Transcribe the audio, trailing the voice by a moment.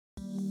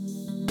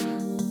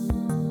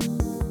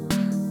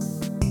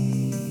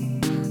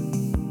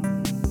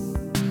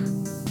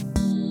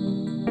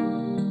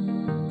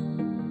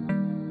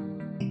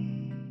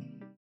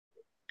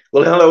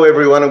Well, hello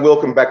everyone, and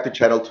welcome back to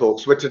Channel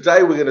Talks, where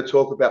today we're going to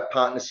talk about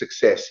partner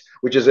success,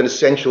 which is an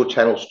essential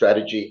channel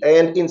strategy,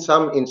 and in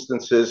some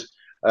instances,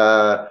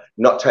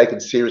 not taken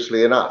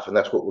seriously enough. And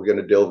that's what we're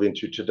going to delve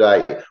into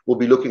today. We'll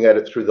be looking at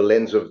it through the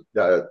lens of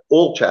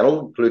all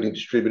channel, including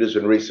distributors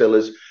and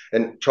resellers,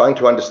 and trying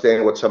to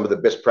understand what some of the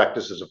best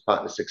practices of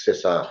partner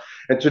success are.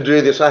 And to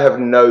do this, I have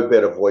no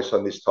better voice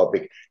on this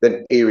topic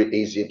than Irit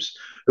Ezips,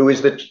 who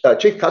is the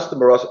Chief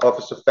Customer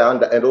Officer,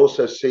 founder, and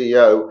also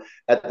CEO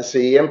at the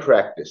CEM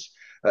practice.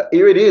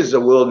 Irit is a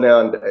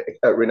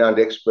world-renowned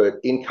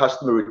expert in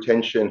customer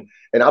retention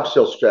and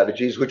upsell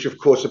strategies, which, of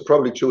course, are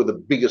probably two of the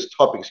biggest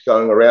topics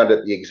going around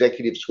at the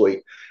executive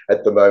suite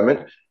at the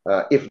moment,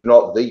 if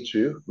not the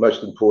two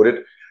most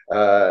important.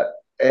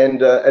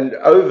 And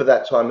over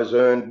that time has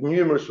earned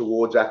numerous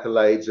awards,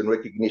 accolades, and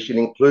recognition,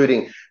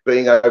 including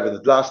being over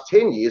the last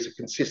 10 years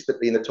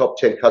consistently in the top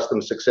 10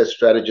 customer success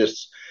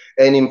strategists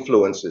and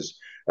influencers.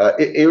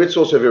 Irit's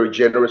also very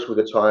generous with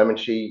her time, and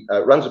she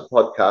runs a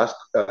podcast,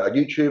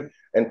 YouTube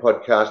and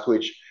podcast,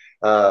 which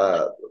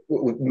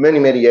with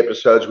many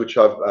episodes which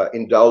I've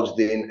indulged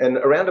in, and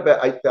around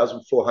about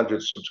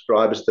 8,400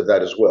 subscribers to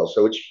that as well.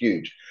 So it's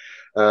huge.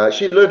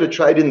 She learned a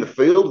trade in the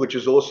field, which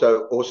is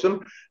also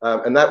awesome.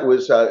 And that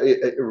was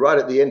right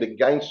at the end of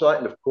Gainsight.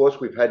 And of course,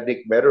 we've had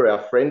Nick Mehta,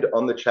 our friend,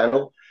 on the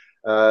channel.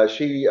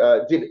 She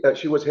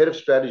was head of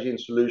strategy and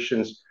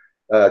solutions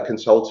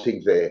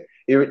consulting there.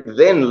 It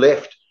then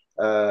left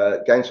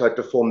Gainsight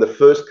to form the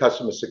first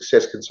customer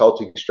success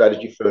consulting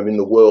strategy firm in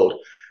the world.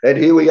 And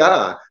here we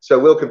are. So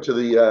welcome to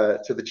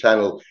the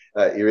channel,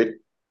 Irit.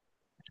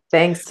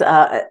 Thanks.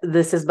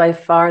 This is by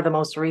far the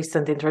most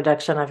recent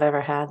introduction I've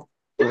ever had.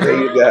 Well, there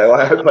you go.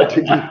 I hope I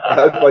did got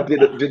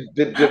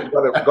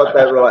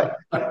that right.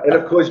 And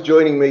of course,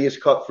 joining me is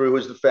Scott Frew,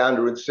 who's the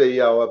founder and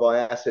CEO of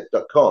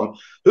iAsset.com,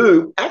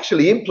 who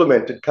actually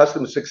implemented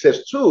customer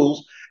success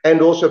tools and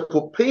also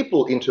put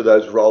people into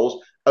those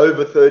roles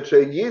over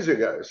 13 years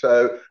ago.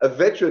 So a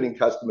veteran in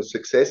customer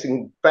success,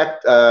 in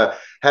fact,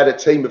 had a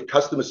team of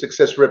customer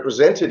success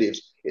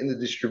representatives in the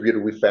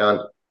distributor we found,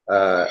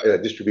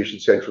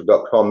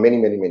 distributioncentral.com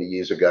many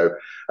years ago.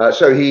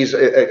 So he's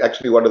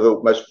actually one of the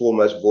most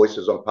foremost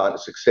voices on partner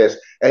success,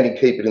 and in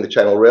keeping the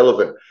channel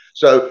relevant.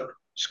 So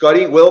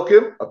Scotty,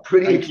 welcome. I'm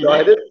pretty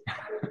excited.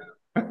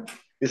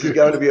 This is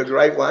going to be a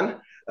great one.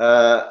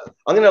 I'm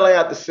going to lay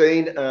out the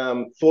scene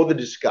for the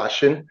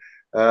discussion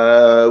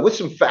with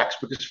some facts,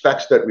 because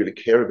facts don't really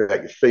care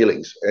about your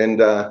feelings.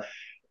 And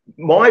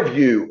my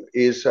view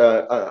is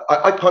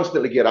I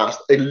constantly get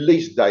asked, at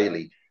least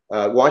daily,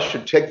 why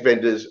should tech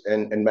vendors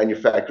and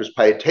manufacturers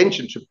pay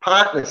attention to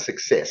partner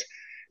success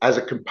as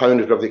a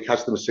component of their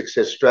customer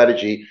success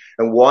strategy,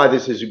 and why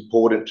this is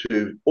important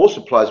to all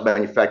suppliers,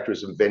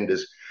 manufacturers, and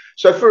vendors.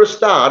 So for a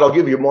start, I'll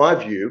give you my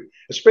view.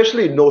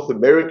 Especially in North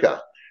America,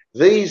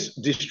 these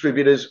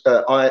distributors,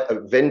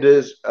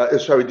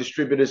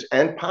 distributors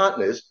and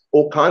partners,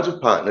 all kinds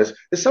of partners,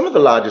 they're some of the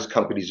largest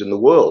companies in the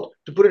world.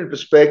 To put it in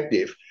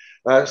perspective,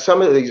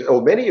 some of these,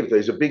 or many of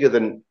these, are bigger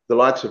than the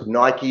likes of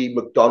Nike,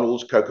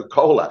 McDonald's,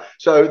 Coca-Cola.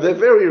 So they're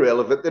very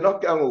relevant. They're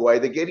not going away.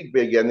 They're getting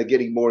bigger and they're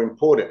getting more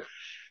important.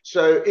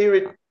 So,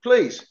 Irit,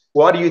 please,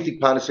 why do you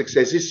think partner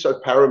success is so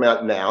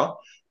paramount now,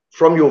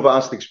 from your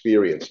vast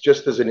experience,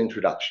 just as an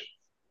introduction?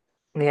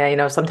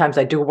 Yeah, sometimes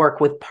I do work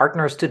with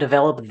partners to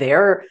develop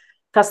their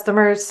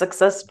customer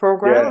success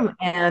program,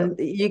 and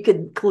you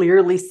could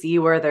clearly see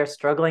where they're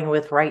struggling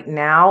with right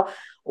now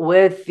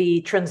with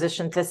the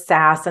transition to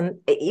SaaS, and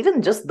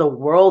even just the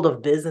world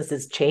of business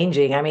is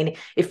changing. I mean,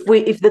 if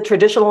the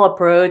traditional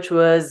approach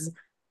was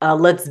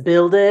let's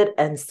build it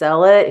and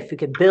sell it, if you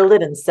can build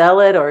it and sell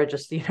it, or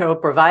just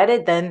provide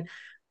it, then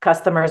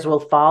customers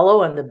will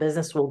follow and the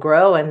business will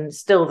grow. And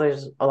still,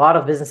 there's a lot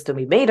of business to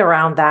be made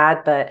around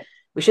that, but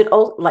we should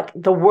all, like,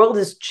 the world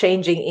is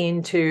changing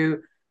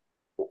into,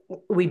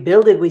 we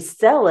build it, we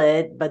sell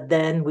it, but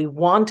then we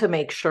want to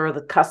make sure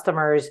that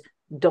customers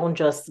don't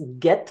just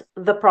get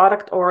the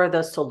product or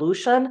the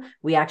solution.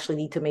 We actually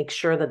need to make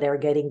sure that they're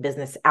getting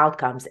business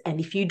outcomes. And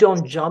if you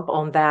don't jump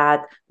on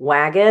that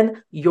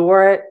wagon,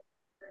 your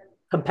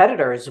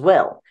competitors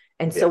will.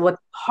 And so what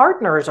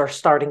partners are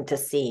starting to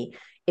see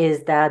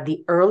is that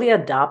the early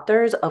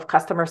adopters of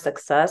customer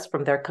success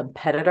from their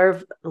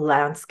competitive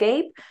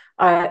landscape,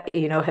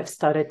 have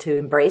started to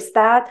embrace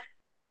that.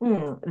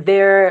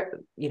 They're,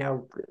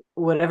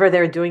 whatever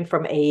they're doing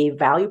from a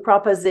value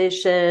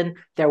proposition,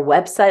 their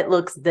website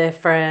looks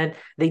different.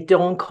 They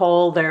don't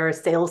call their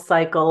sales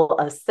cycle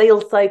a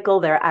sales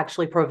cycle. They're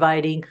actually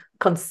providing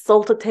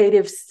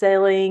consultative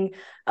selling.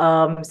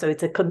 So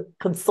it's a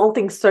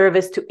consulting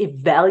service to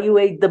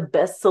evaluate the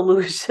best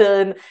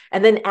solution.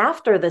 And then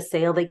after the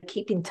sale, they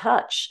keep in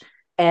touch.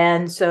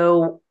 And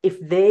so if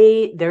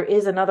there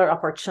is another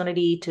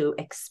opportunity to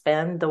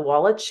expand the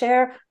wallet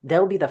share,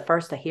 they'll be the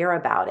first to hear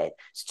about it.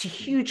 It's a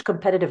huge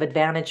competitive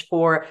advantage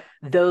for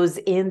those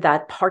in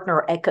that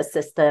partner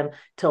ecosystem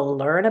to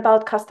learn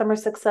about customer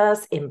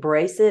success,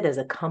 embrace it as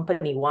a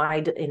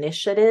company-wide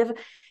initiative,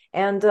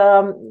 and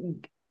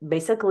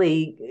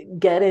basically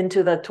get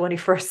into the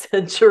 21st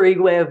century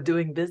way of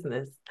doing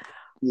business.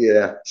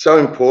 Yeah, so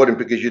important,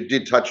 because you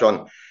did touch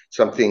on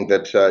something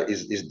that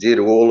is dear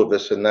to all of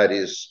us, and that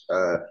is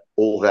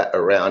all that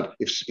around.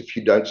 If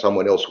you don't,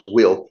 someone else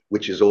will,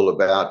 which is all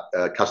about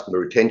customer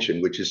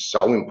retention, which is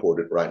so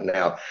important right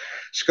now.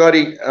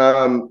 Scotty,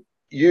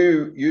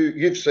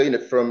 you've seen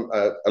it from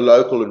a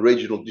local and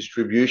regional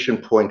distribution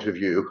point of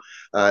view,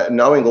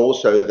 knowing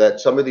also that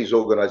some of these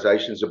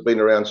organisations have been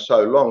around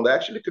so long, they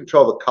actually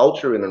control the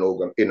culture in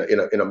an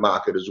in a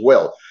market as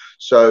well.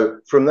 So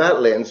from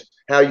that lens,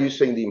 how are you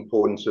seeing the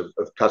importance of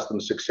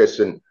customer success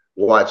and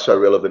why it's so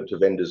relevant to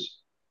vendors?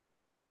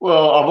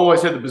 Well, I've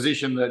always had the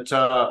position that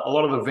a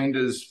lot of the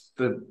vendors,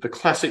 the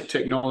classic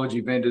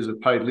technology vendors,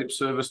 have paid lip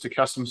service to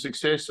customer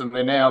success, and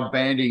they're now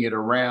banding it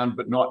around,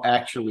 but not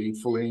actually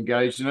fully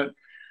engaged in it.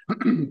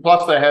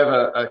 Plus, they have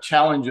a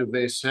challenge of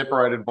they're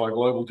separated by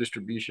global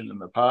distribution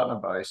and the partner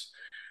base.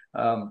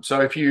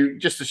 So if you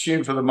just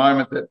assume for the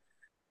moment that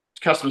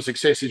customer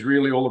success is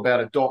really all about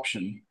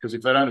adoption, because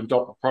if they don't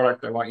adopt the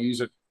product, they won't use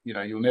it.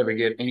 You'll never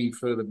get any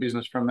further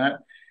business from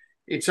that.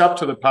 It's up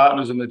to the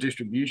partners and the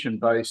distribution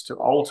base to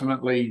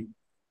ultimately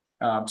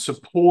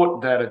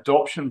support that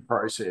adoption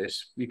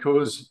process,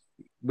 because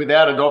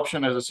without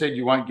adoption, as I said,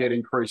 you won't get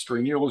increased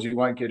renewals, you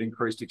won't get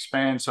increased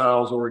expand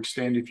sales or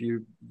extend if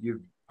you're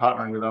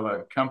partnering with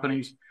other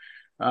companies.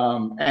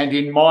 And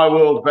in my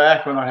world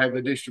back when I had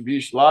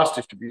the last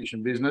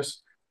distribution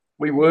business,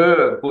 we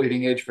were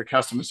bleeding edge for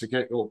customer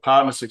success or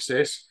partner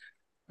success,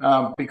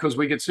 because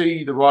we could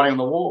see the writing on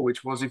the wall,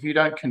 which was, if you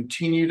don't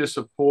continue to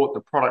support the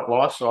product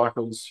life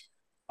cycles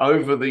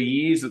over the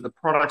years that the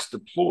product's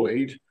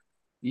deployed,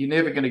 you're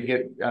never going to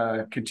get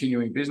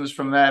continuing business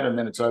from that, and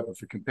then it's open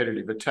for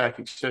competitive attack,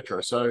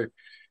 etc. So,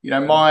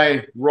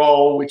 my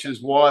role, which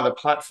is why the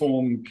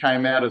platform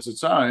came out as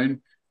its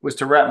own, was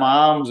to wrap my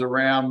arms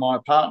around my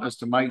partners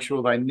to make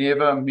sure they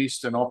never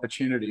missed an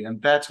opportunity,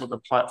 and that's what the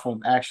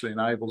platform actually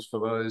enables for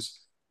those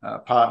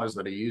partners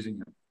that are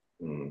using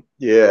it.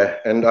 Yeah,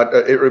 and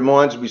it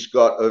reminds me,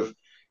 Scott, of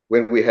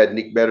when we had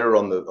Nick Mehta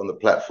on the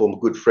platform, a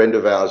good friend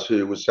of ours,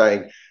 who was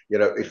saying,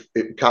 if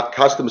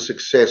customer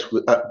success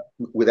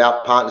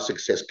without partner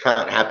success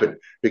can't happen,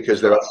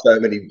 because there are so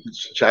many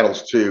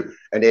channels to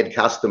an end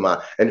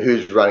customer, and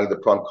who's running the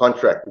prime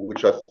contract,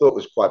 which I thought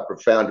was quite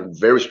profound and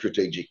very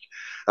strategic.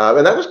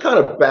 And that was kind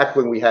of back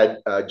when we had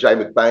Jay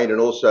McBain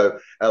and also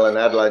Alan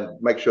Adler.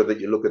 Make sure that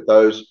you look at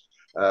those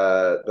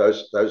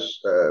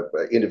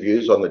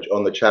interviews on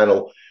the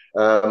channel.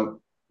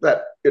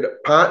 That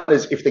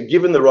partners, if they're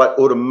given the right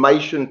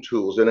automation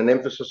tools and an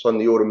emphasis on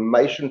the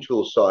automation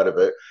tool side of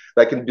it,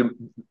 they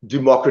can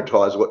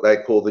democratize what they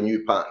call the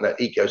new partner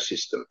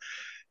ecosystem.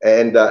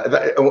 And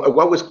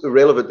what was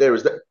relevant there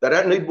is that they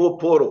don't need more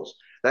portals.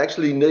 They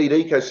actually need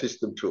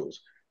ecosystem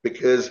tools,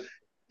 because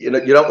you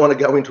don't want to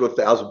go into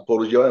 1,000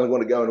 portals. You only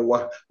want to go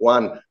into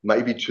one,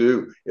 maybe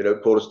two,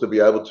 portals to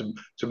be able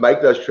to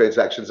make those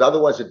transactions.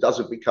 Otherwise, it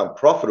doesn't become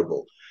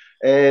profitable.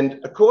 And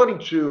according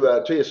to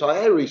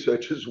TSIA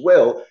research as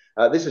well,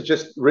 this is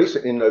just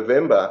recent in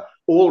November,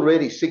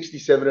 already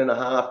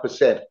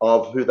 67.5%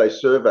 of who they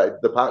surveyed,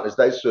 the partners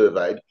they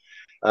surveyed,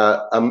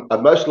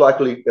 are most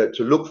likely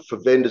to look for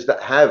vendors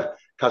that have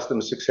customer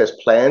success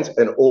plans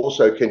and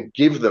also can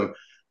give them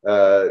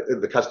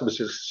the customer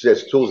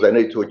success tools they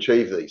need to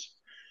achieve these.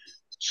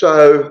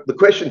 So the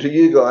question to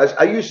you guys,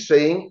 are you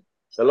seeing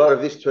a lot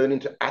of this turn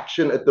into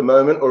action at the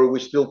moment, or are we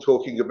still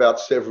talking about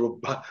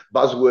several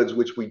buzzwords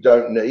which we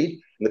don't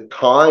need, and the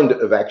kind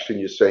of action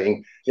you're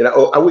seeing,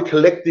 or are we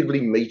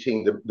collectively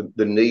meeting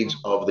the needs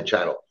of the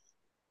channel?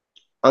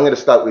 I'm going to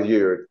start with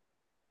you.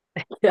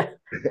 Yeah,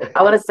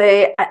 I want to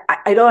say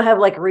I don't have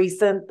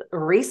recent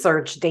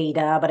research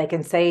data, but I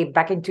can say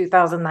back in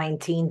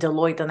 2019,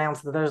 Deloitte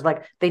announced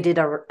that they did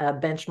a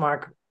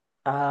benchmark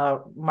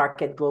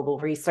market global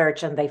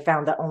research, and they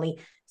found that only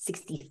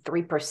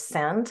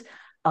 63%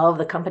 of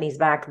the companies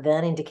back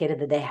then indicated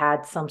that they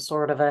had some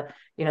sort of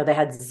they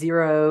had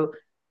zero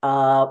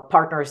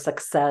partner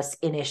success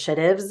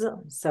initiatives.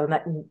 So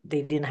that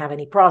they didn't have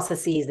any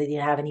processes, they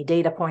didn't have any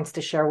data points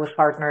to share with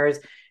partners.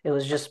 It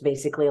was just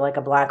basically like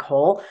a black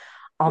hole.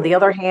 On the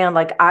other hand,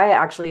 I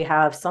actually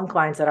have some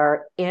clients that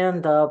are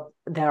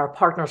that are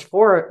partners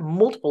for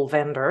multiple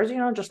vendors,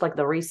 just like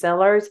the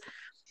resellers.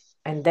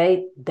 And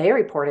they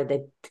reported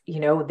that,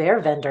 their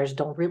vendors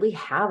don't really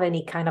have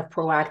any kind of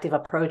proactive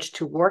approach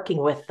to working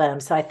with them.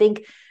 So I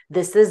think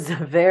this is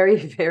very,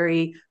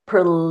 very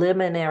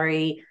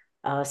preliminary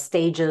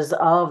stages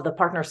of the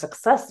partner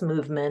success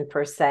movement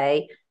per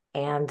se.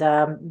 And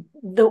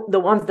the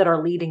ones that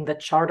are leading the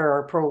charter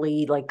are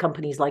probably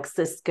companies like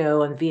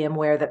Cisco and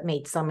VMware that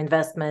made some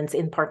investments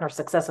in partner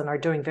success and are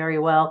doing very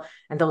well.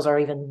 And those are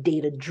even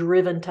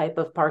data-driven type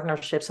of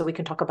partnerships. So we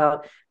can talk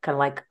about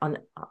kind of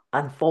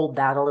unfold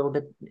that a little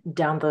bit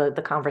down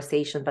the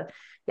conversation. But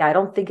yeah, I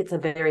don't think it's a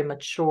very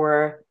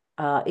mature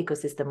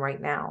ecosystem right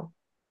now.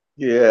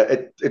 Yeah,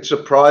 it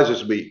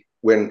surprises me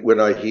when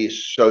I hear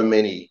so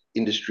many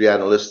industry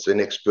analysts and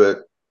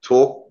expert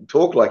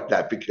talk like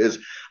that, because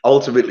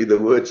ultimately the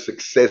word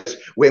success,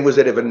 when was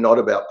it ever not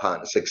about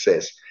partner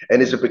success?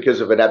 And is it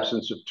because of an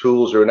absence of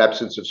tools or an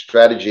absence of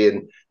strategy?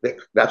 And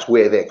that's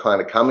where they're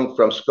kind of coming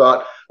from.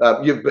 Scott,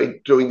 you've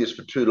been doing this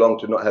for too long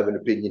to not have an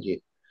opinion here.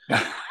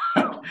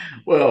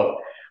 Well,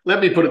 let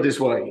me put it this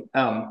way.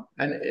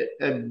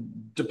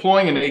 And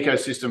deploying an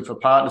ecosystem for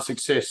partner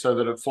success so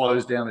that it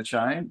flows down the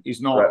chain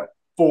is not right.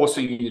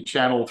 Forcing your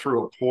channel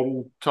through a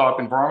portal type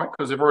environment,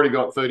 because they've already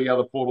got 30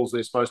 other portals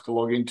they're supposed to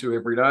log into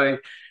every day.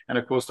 And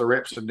of course, the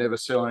reps would never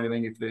sell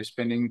anything if they're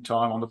spending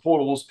time on the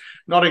portals,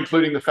 not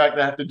including the fact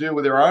they have to deal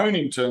with their own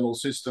internal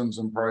systems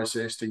and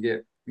process to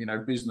get,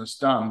 business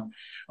done.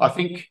 I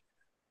think,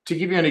 to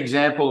give you an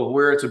example of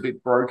where it's a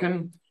bit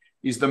broken,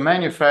 is the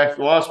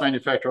last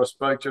manufacturer I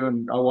spoke to,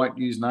 and I won't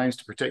use names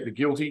to protect the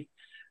guilty,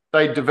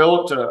 they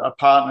developed a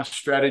partner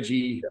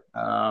strategy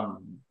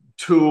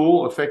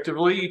tool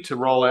effectively to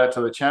roll out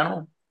to the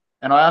channel.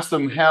 And I asked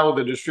them how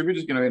the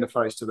distributor's going to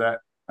interface to that.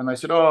 And they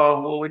said,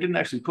 oh, well, we didn't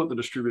actually put the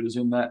distributors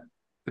in that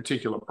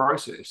particular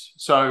process.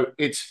 So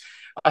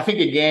I think,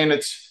 again,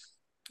 it's,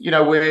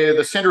 where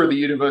the center of the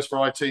universe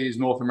for IT is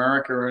North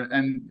America,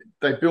 and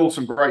they build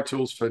some great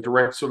tools for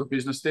direct sort of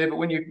business there. But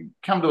when you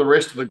come to the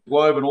rest of the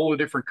globe and all the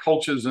different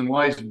cultures and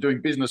ways of doing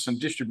business and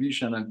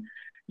distribution and,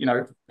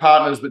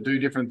 partners that do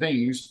different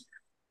things,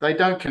 they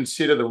don't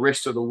consider the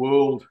rest of the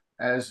world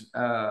as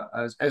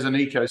an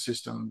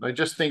ecosystem. They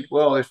just think,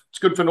 well, if it's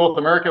good for North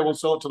America, we'll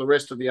sell it to the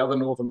rest of the other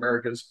North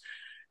Americas.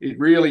 It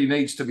really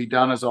needs to be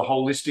done as a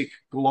holistic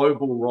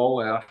global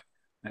rollout.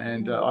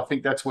 And I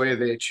think that's where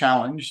they're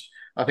challenged.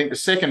 I think the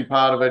second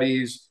part of it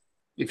is,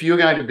 if you're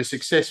going to be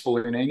successful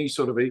in any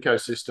sort of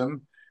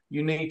ecosystem,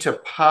 you need to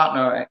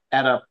partner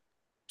at a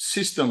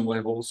system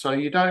level. So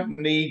you don't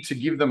need to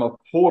give them a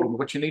portal.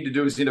 What you need to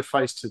do is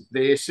interface to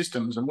their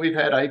systems. And we've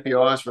had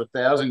APIs for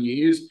 1,000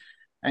 years.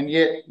 And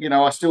yet,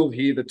 I still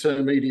hear the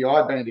term EDI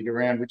bandied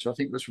around, which I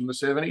think was from the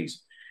 70s.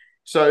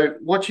 So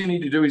what you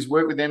need to do is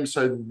work with them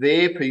so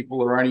their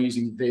people are only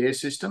using their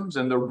systems,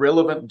 and the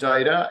relevant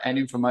data and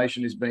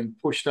information is being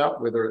pushed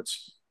up, whether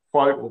it's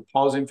quote or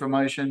POS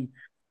information,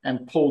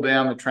 and pull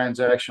down the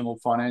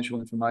transactional financial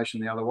information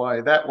the other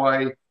way. That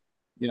way,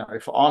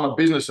 if I'm a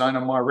business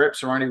owner, my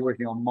reps are only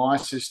working on my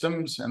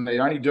systems and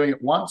they're only doing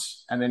it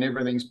once, and then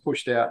everything's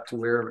pushed out to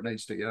wherever it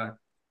needs to go.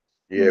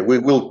 Yeah, we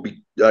will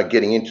be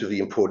getting into the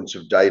importance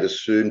of data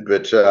soon,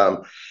 but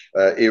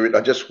Eric, I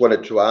just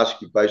wanted to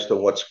ask you, based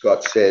on what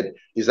Scott said,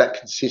 is that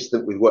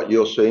consistent with what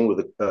you're seeing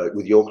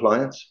with your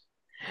clients?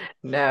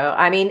 No,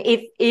 I mean,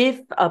 if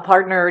a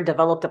partner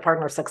developed a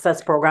partner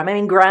success program, I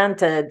mean,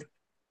 granted,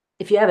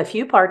 if you have a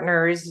few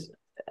partners,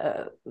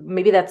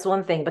 maybe that's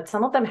one thing, but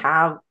some of them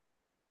have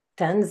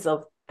tens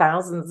of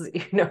thousands,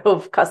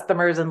 of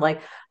customers and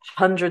like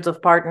hundreds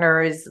of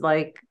partners.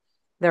 Like,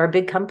 there are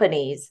big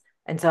companies.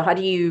 And so how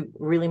do you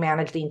really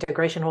manage the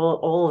integration,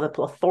 all of the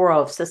plethora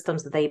of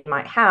systems that they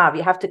might have?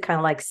 You have to kind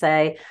of like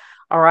say,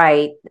 all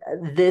right,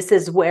 this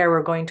is where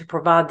we're going to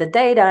provide the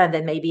data, and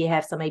then maybe you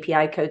have some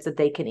API codes that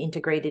they can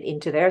integrate it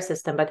into their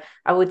system. But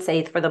I would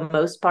say for the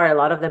most part, a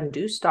lot of them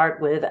do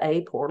start with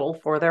a portal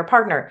for their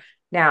partner.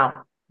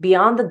 Now,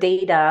 beyond the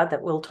data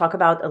that we'll talk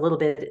about a little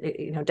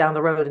bit, down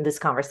the road in this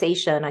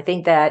conversation, I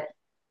think that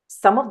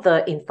some of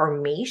the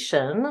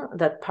information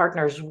that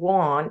partners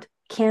want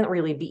can't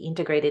really be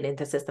integrated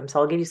into systems.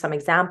 So I'll give you some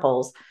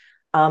examples.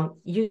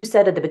 You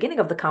said at the beginning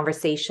of the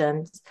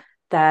conversations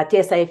that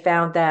TSA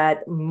found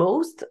that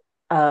most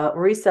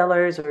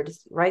resellers,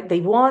 they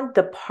want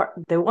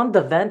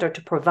the vendor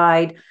to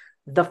provide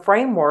the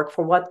framework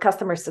for what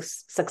customer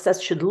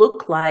success should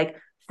look like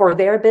for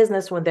their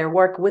business when they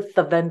work with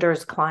the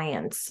vendor's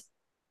clients.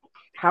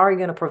 How are you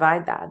going to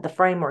provide that? The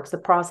frameworks, the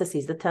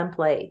processes, the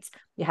templates.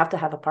 You have to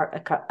have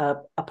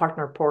a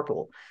partner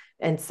portal.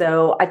 And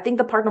so I think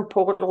the partner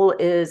portal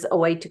is a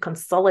way to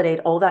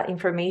consolidate all that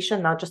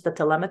information, not just the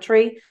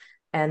telemetry.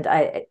 And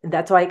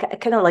that's why I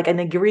kind of and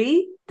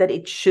agree that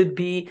it should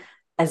be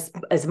as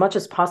much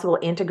as possible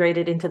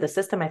integrated into the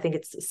system. I think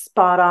it's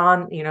spot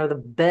on,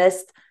 the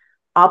best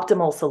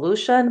optimal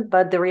solution.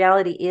 But the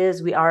reality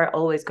is we are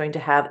always going to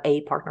have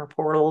a partner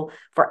portal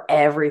for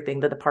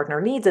everything that the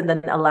partner needs, and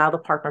then allow the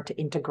partner to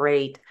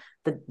integrate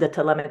the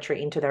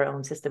telemetry into their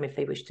own system if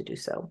they wish to do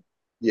so.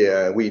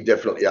 Yeah, we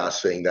definitely are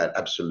seeing that,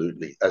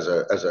 absolutely, as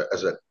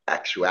an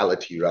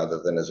actuality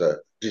rather than as a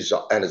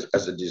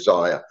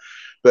desire.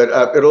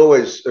 But it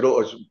always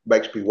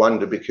makes me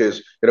wonder,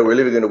 because we're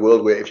living in a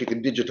world where if you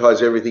can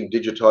digitize everything,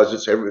 digitize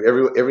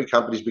it. Every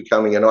company's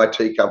becoming an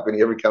IT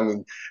company. Every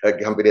company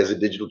has a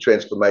digital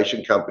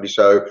transformation company.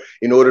 So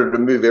in order to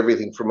move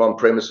everything from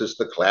on-premises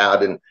to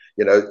cloud, and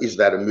is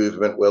that a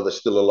movement? Well, there's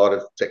still a lot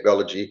of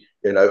technology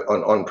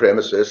on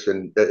premises,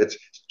 and it's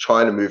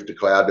trying to move to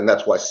cloud, and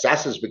that's why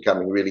SaaS is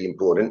becoming really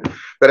important.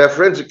 But our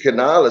friends at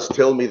Canalys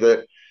tell me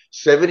that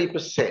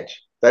 70%.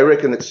 They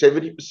reckon that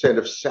 70%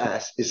 of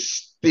SaaS is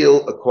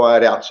still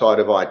acquired outside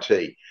of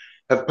IT.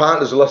 Have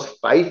partners lost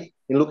faith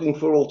in looking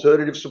for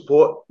alternative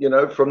support,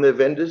 from their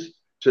vendors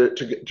to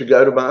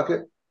go to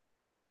market?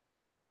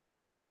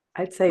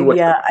 I'd say, Who wants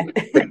yeah. to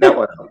pick that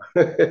one up?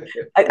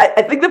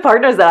 I think the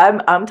partners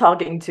that I'm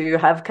talking to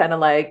have kind of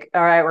like,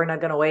 all right, we're not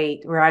going to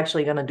wait. We're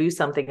actually going to do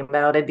something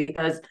about it,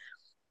 because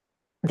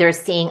they're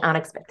seeing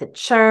unexpected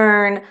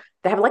churn.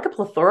 They have like a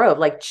plethora of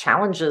like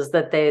challenges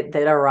that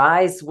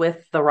arise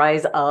with the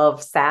rise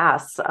of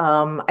SaaS.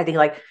 I think,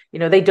 like,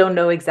 they don't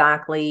know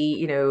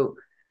exactly,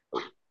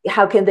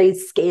 how can they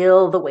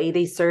scale the way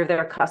they serve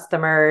their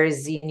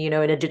customers, in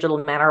a digital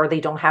manner, or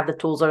they don't have the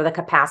tools or the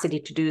capacity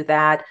to do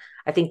that.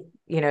 I think,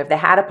 if they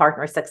had a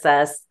partner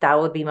success, that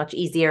would be much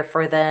easier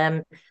for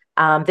them.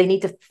 They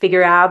need to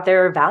figure out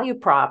their value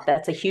prop.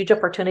 That's a huge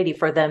opportunity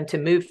for them to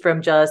move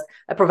from just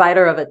a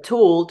provider of a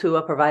tool to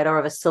a provider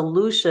of a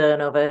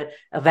solution, of a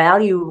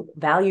value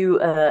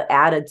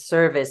added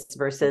service,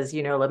 versus,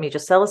 let me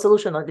just sell a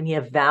solution. Let me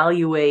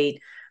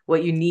evaluate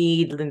what you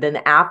need, and then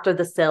after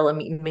the sale, I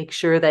mean, make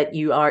sure that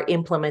you are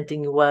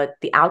implementing what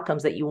the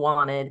outcomes that you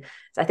wanted.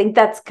 So I think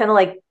that's kind of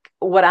like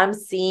what I'm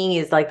seeing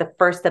is like the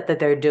first step that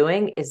they're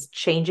doing is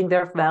changing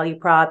their value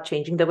prop,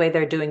 changing the way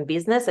they're doing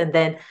business, and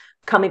then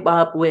coming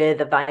up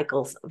with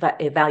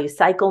a value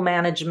cycle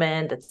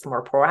management that's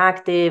more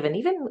proactive, and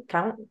even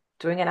kind of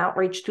doing an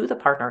outreach to the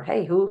partner.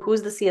 Hey,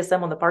 who's the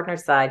CSM on the partner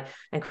side,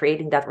 and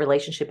creating that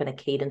relationship and a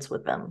cadence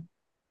with them.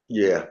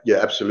 Yeah,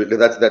 absolutely.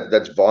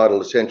 That's vital,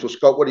 essential.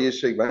 Scott, what do you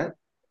see, mate?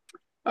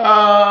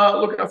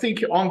 Look, I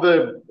think on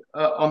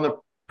the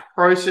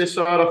process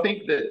side, I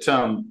think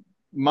that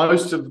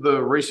most of the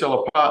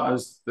reseller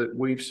partners that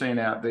we've seen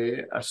out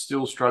there are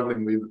still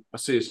struggling with a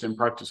CSM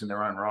practice in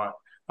their own right.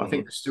 I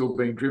think they're still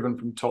being driven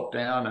from top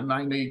down, and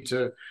they need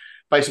to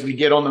basically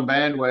get on the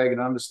bandwagon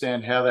and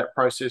understand how that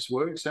process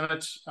works.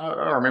 And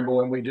I remember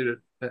when we did it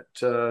at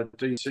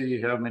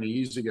DC how many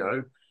years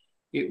ago,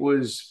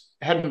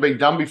 hadn't been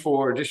done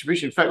before,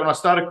 distribution. In fact, when I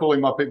started calling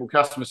my people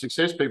customer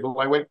success people,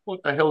 they went,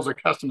 "What the hell's a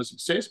customer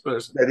success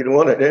person?" They didn't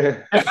want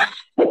it.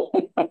 Yeah.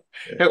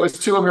 It was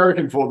too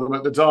American for them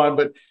at the time.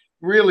 But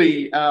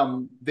really,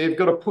 they've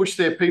got to push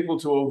their people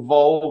to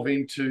evolve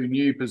into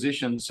new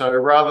positions. So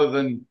rather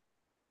than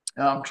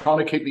trying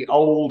to keep the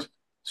old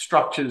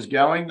structures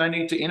going, they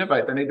need to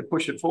innovate. They need to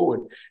push it forward.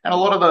 And a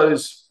lot of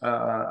those,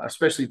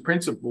 especially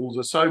principals,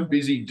 are so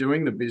busy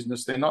doing the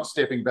business, they're not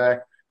stepping back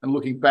and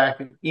looking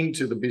back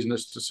into the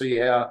business to see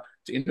how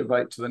to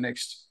innovate to the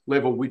next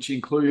level, which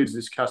includes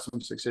this customer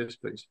success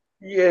piece.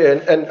 Yeah,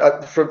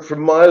 and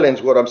from my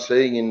lens, what I'm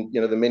seeing in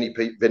the many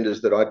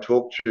vendors that I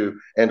talk to,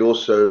 and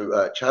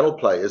also channel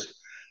players,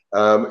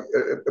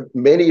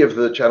 many of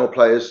the channel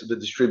players, the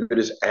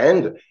distributors,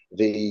 and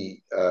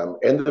the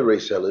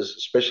resellers,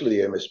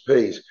 especially the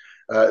MSPs,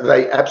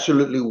 they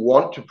absolutely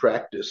want to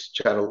practice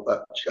channel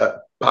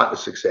partner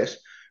success.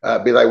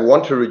 They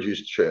want to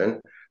reduce churn.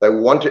 They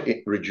want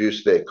to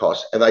reduce their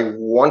costs, and they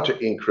want to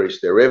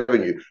increase their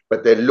revenue,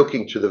 but they're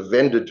looking to the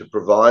vendor to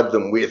provide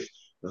them with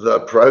the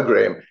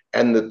program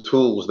and the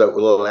tools that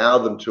will allow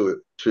them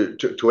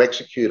to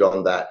execute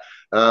on that.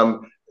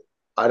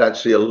 I don't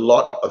see a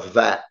lot of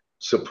that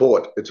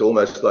support. It's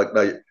almost like,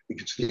 no,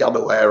 it's the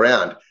other way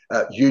around.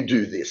 You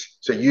do this,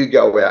 so you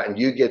go out and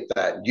you get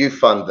that, and you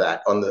fund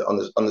that on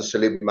the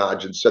celeb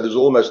margins. So there's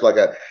almost like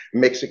a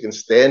Mexican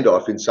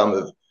standoff in some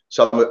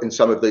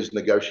of these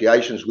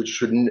negotiations, which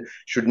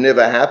should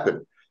never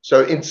happen.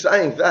 So in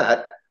saying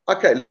that,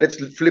 okay, let's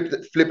flip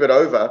it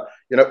over.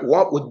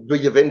 What would be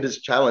your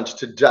vendor's challenge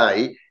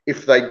today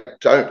if they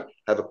don't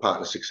have a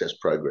partner success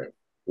program?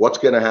 What's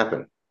going to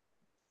happen?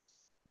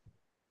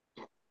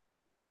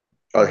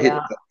 I'll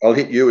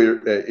hit you,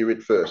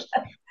 Irit, first.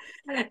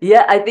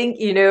 Yeah, I think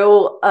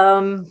what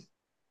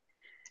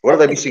are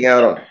they missing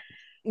out on?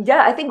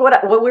 Yeah, I think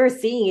what we're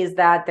seeing is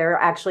that they're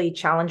actually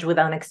challenged with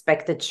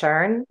unexpected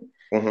churn.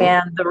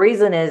 And the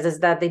reason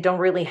is that they don't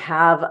really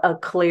have a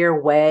clear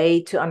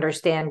way to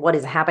understand what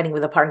is happening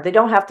with the partner. They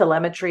don't have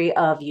telemetry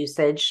of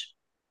usage.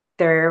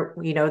 They're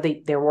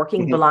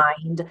working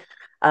blind.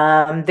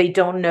 They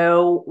don't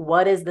know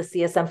what is the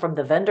CSM from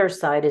the vendor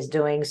side is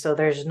doing. So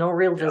there's no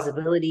real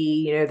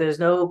visibility. There's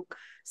no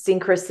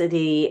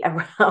synchronicity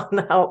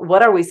around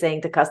what are we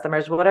saying to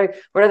customers? What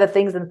are the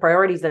things and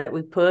priorities that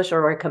we push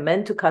or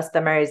recommend to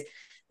customers?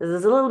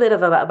 There's a little bit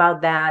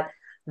about that.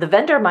 The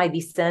vendor might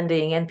be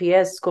sending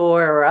NPS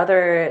score or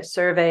other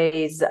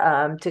surveys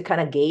to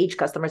kind of gauge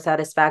customer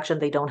satisfaction.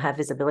 They don't have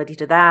visibility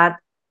to that.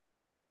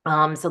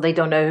 So they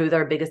don't know who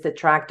their biggest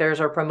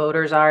detractors or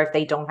promoters are if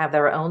they don't have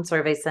their own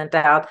survey sent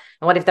out.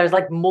 And what if there's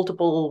like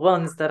multiple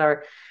ones that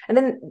are, and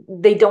then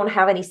they don't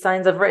have any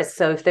signs of risk.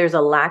 So if there's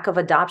a lack of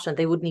adoption,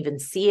 they wouldn't even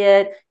see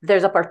it. If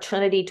there's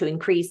opportunity to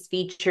increase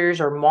features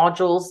or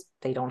modules,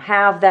 they don't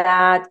have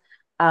that.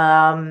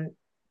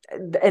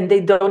 And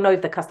they don't know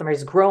if the customer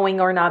is growing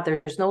or not.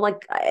 There's no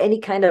like any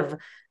kind of,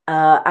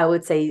 I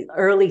would say,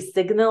 early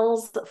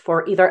signals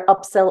for either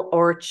upsell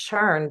or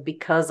churn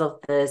because of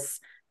this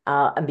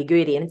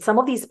ambiguity. And some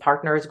of these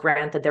partners,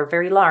 granted, they're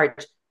very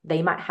large.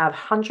 They might have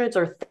hundreds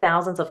or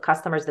thousands of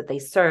customers that they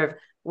serve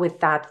with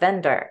that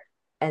vendor.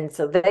 And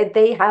so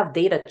they have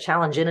data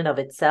challenge in and of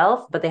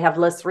itself, but they have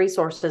less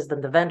resources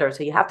than the vendor.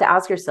 So you have to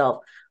ask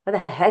yourself, why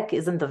the heck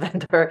isn't the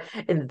vendor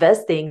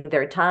investing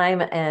their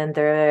time and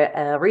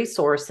their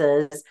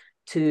resources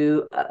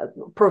to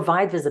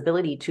provide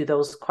visibility to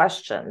those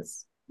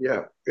questions?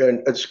 Yeah,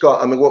 and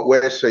Scott, I mean, what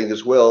we're seeing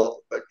as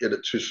well,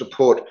 to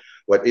support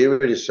what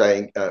Irid is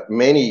saying,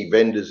 many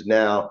vendors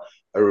now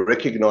are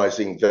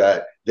recognizing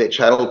that their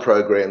channel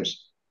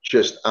programs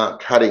just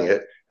aren't cutting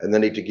it, and they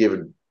need to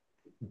give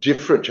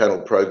different channel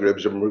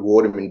programs and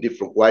reward them in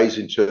different ways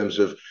in terms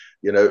of,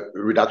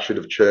 reduction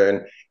of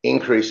churn,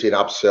 increase in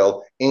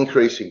upsell,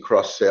 increase in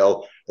cross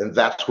sell, and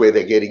that's where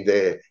they're getting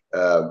their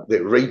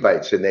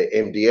rebates and their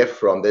MDF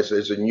from.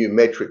 There's a new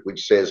metric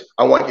which says,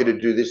 I want you to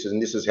do this,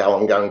 and this is how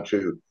I'm going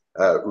to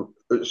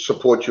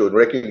support you and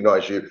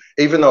recognize you.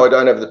 Even though I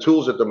don't have the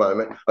tools at the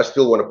moment, I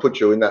still want to put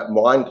you in that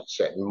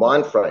mindset and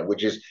mind frame,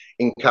 which is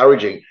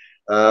encouraging.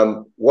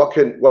 What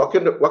can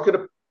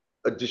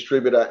a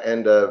distributor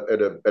and a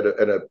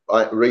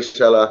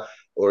reseller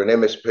or an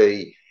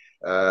MSP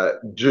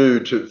do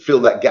to fill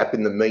that gap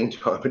in the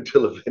meantime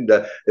until a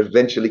vendor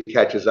eventually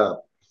catches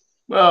up?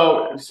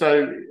 Well,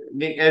 so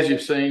Nick, as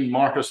you've seen,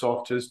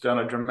 Microsoft has done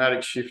a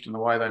dramatic shift in the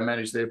way they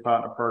manage their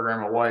partner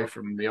program away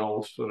from the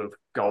old sort of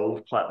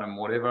gold, platinum,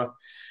 whatever.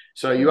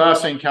 So you are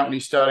seeing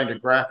companies starting to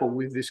grapple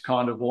with this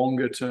kind of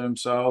longer term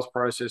sales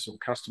process or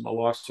customer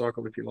life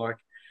cycle, if you like.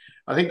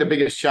 I think the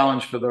biggest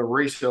challenge for the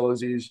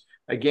resellers is,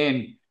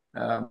 again,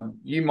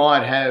 you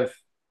might have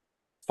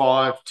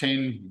 5,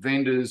 10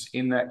 vendors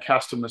in that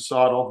customer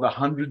side of the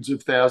hundreds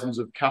of thousands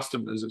of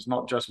customers. It's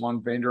not just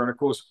one vendor. And of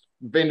course,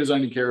 vendors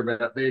only care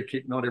about their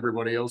kit, not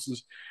everybody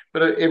else's,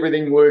 but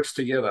everything works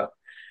together.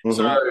 Mm-hmm.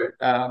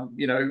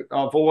 So,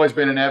 I've always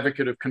been an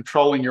advocate of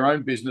controlling your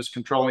own business,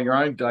 controlling your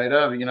own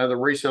data. The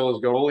reseller's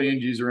got all the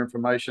end user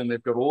information.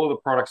 They've got all of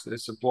the products that they're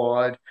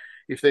supplied.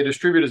 If their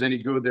distributor's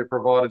any good, they're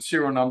provided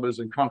serial numbers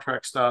and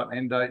contract start and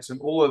end dates and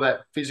all of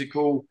that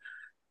physical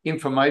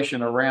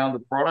information around the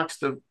products.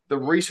 The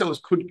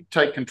resellers could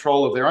take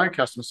control of their own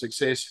customer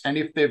success. And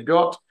if they've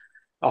got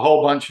a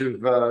whole bunch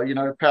of,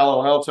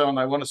 Palo Alto and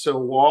they want to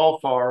sell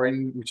Wildfire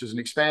in, which is an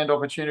expand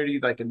opportunity,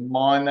 they can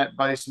mine that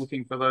base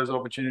looking for those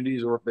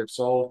opportunities. Or if they've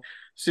sold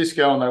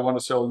Cisco and they want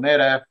to sell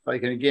NetApp, they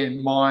can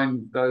again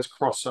mine those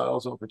cross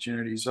sales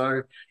opportunities.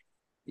 So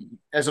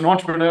as an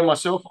entrepreneur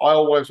myself, I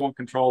always want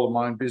control of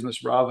my own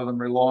business rather than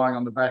relying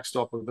on the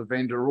backstop of the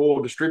vendor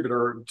or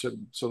distributor to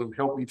sort of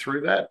help me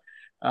through that.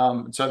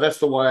 So that's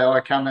the way I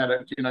come at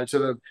it,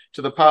 to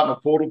the partner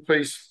portal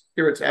piece.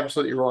 Here, it's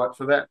absolutely right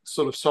for that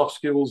sort of soft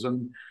skills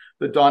and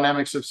the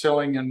dynamics of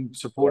selling and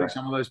supporting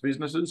some of those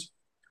businesses.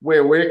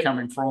 Where we're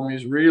coming from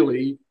is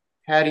really,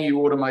 how do you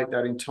automate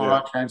that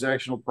entire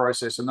transactional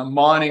process? And the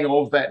mining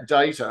of that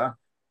data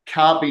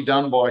can't be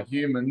done by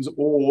humans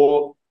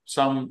or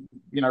some,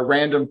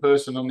 random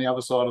person on the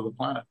other side of the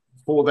planet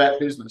for that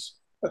business.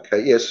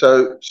 Okay, yeah.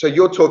 So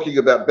you're talking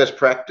about best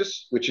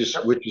practice, which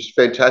is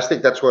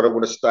fantastic. That's what I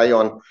want to stay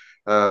on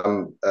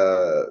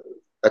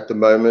at the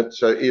moment.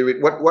 So,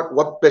 Irid,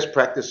 what best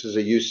practices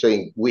are you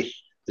seeing with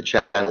the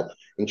channel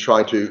in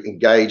trying to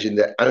engage in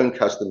their own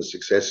customer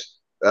success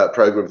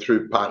program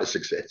through partner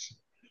success?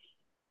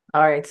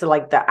 All right, so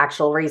like the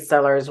actual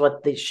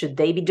resellers, should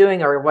they be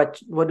doing, or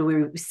what do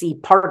we see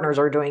partners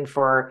are doing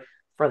for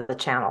the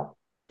channel?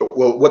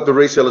 Well, what the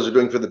resellers are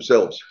doing for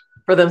themselves.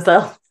 For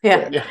themselves,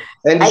 yeah.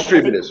 And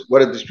distributors.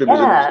 What are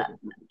distributors?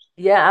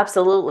 Yeah,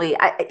 absolutely.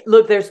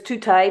 Look, there's two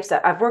types.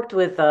 I've worked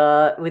with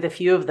a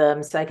few of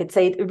them, so I could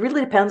say it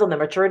really depends on the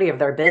maturity of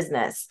their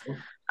business.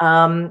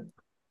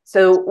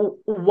 So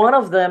one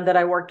of them that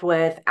I worked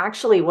with,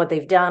 actually what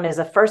they've done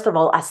is, first of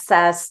all,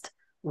 assessed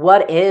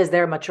what is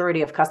their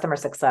maturity of customer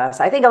success.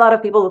 I think a lot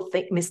of people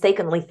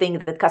mistakenly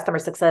think that customer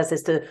success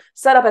is to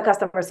set up a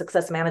customer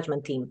success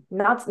management team.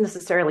 Not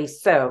necessarily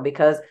so,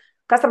 because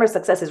customer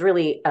success is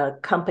really a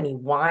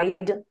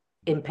company-wide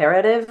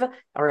imperative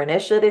or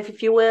initiative,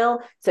 if you will.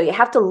 So you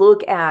have to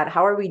look at,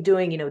 how are we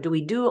doing? Do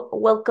we do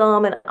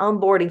welcome and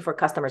onboarding for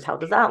customers? How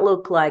does that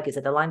look like? Is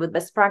it aligned with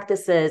best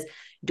practices?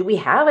 Do we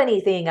have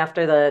anything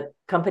after the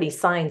company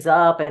signs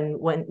up and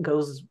when it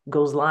goes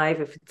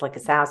live, if it's like a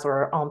SaaS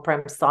or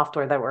on-prem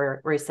software that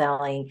we're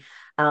reselling?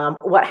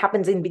 What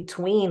happens in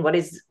between? What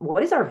is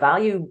our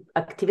value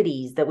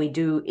activities that we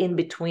do in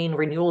between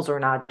renewals or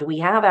not? Do we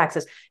have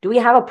access? Do we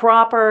have a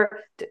proper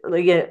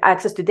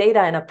access to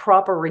data and a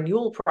proper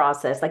renewal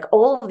process? Like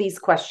all of these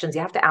questions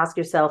you have to ask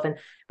yourself and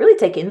really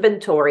take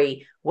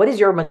inventory. What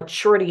is your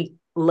maturity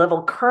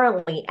level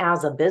currently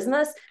as a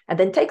business? And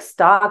then take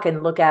stock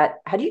and look at,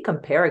 how do you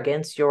compare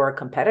against your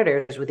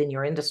competitors within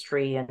your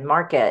industry and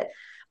market?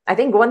 I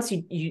think once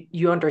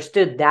you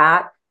understood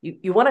that,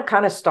 you want to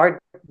kind of start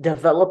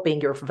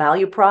developing your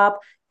value prop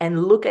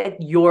and look at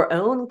your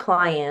own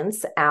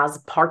clients as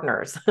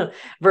partners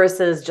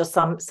versus just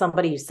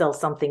somebody you sell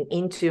something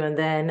into and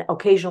then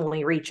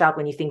occasionally reach out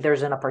when you think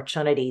there's an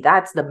opportunity.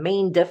 That's the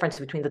main difference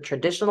between the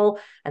traditional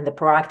and the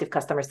proactive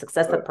customer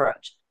success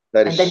approach.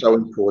 That is so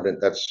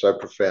important. That's so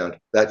profound.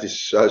 That is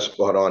so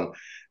spot on.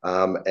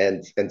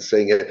 and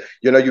seeing it.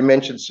 You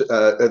mentioned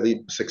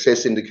the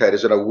success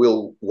indicators, and I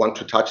will want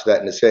to touch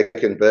that in a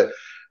second. But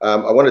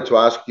I wanted to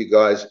ask you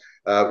guys,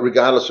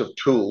 regardless of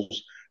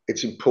tools,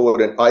 it's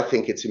important. I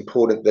think it's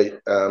important that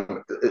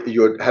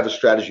you have a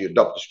strategy,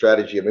 adopt a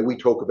strategy. I mean, we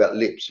talk about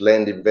LIPS,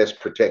 lend, invest,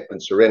 protect,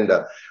 and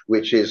surrender,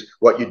 which is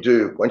what you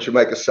do once you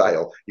make a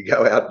sale. You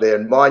go out there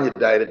and mine your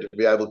data to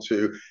be able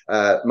to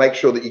make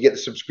sure that you get the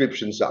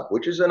subscriptions up,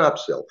 which is an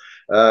upsell.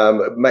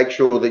 Make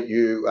sure that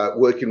you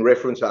work in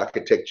reference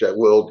architecture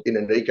world in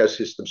an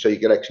ecosystem, so you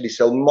can actually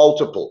sell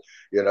multiple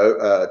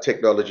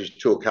technologies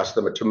to a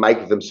customer to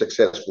make them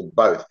successful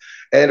both.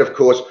 And of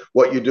course,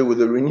 what you do with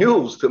the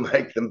renewals to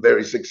make them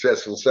very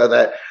successful, so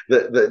that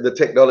the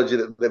technology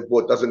that they've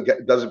bought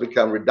doesn't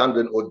become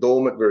redundant or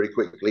dormant very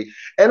quickly.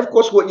 And of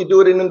course, what you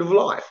do at the end of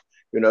life,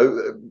 what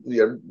are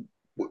you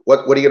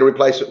going to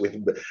replace it with?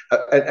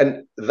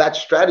 And that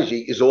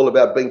strategy is all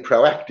about being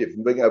proactive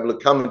and being able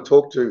to come and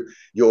talk to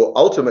your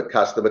ultimate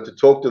customer, to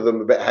talk to them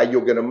about how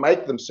you're going to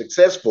make them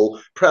successful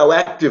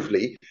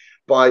proactively,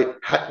 by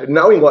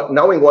knowing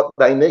what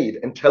they need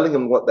and telling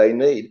them what they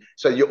need,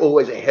 so you're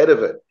always ahead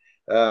of it,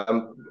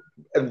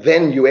 and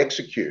then you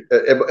execute.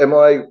 Am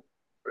I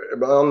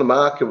on the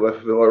mark? Am I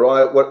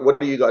right? What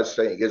are you guys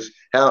saying? Is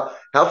how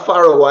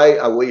far away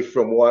are we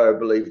from what I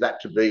believe that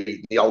to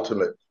be the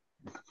ultimate?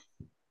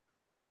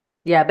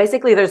 Yeah,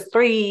 basically there's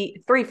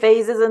three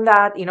phases in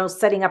that.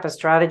 Setting up a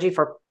strategy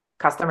for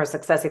customer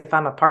success. If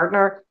I'm a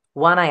partner,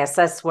 one, I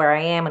assess where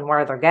I am and where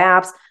are there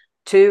gaps.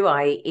 Two,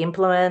 I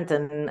implement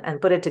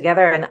and put it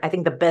together. And I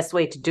think the best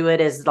way to do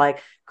it is like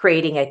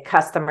creating a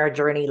customer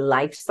journey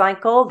life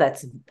cycle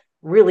that's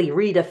really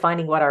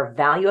redefining what are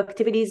value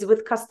activities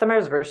with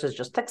customers versus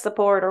just tech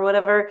support or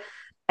whatever.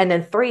 And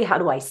then three, how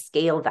do I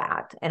scale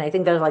that? And I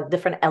think there's like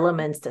different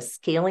elements to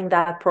scaling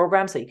that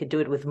program. So you could do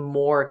it with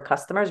more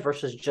customers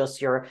versus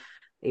just your,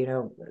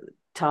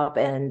 top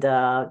end,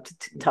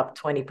 top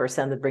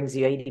 20% that brings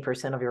you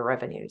 80% of your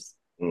revenues.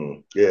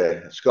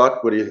 Yeah.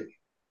 Scott, what do you?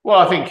 Well,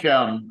 I think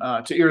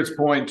to Irit's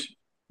point,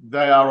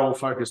 they are all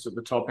focused at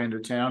the top end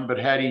of town, but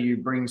how do you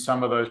bring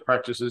some of those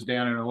practices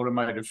down in an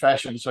automated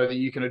fashion so that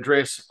you can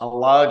address a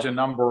larger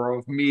number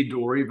of mid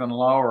or even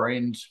lower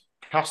end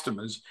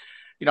customers?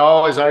 I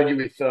always argue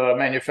with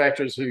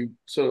manufacturers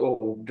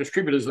or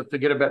distributors that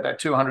forget about that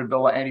 $200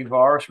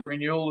 antivirus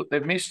renewal that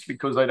they've missed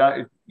because they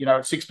don't,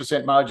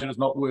 6% margin is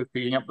not worth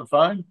picking up the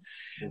phone.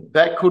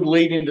 That could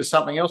lead into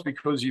something else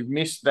because you've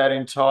missed that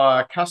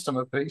entire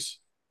customer piece.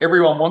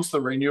 Everyone wants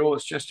the renewal.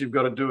 It's just you've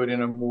got to do it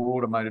in a more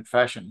automated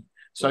fashion.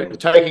 So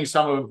taking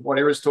some of what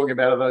Irit's talking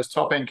about of those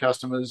top-end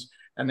customers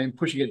and then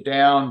pushing it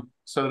down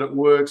so that it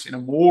works in a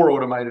more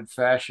automated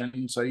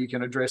fashion so you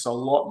can address a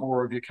lot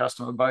more of your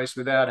customer base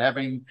without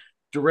having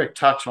direct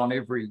touch on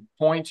every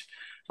point.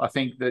 I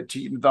think that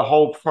the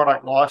whole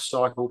product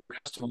lifecycle,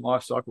 customer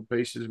lifecycle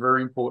piece is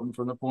very important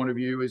from the point of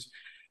view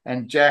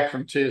and Jack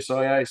from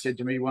TSIA said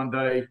to me one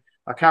day,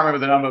 I can't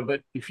remember the number,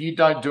 but if you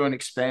don't do an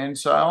expand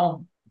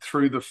sale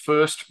through the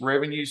first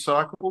revenue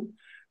cycle,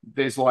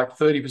 there's like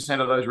 30%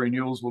 of those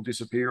renewals will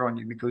disappear on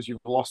you because you've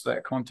lost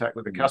that contact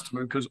with the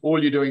customer, because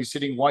all you're doing is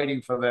sitting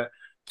waiting for that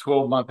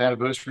 12-month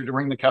anniversary to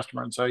ring the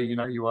customer and say,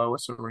 you owe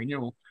us a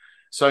renewal.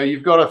 So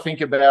you've got to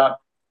think about,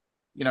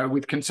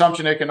 with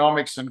consumption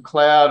economics and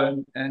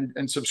cloud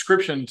and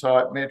subscription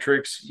type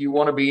metrics, you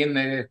want to be in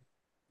there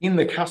in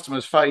the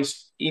customer's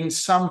face in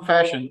some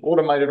fashion,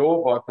 automated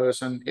or by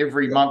person,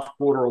 every month,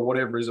 quarter, or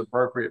whatever is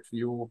appropriate for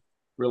your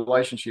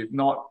relationship,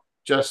 not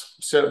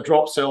just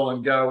drop, sell,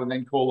 and go, and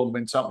then call them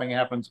when something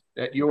happens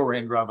at your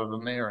end rather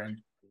than their end.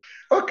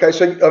 Okay,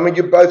 so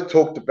you both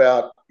talked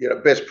about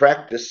best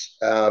practice,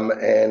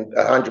 and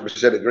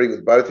 100% agree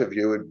with both of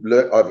you.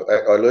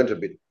 I learned a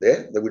bit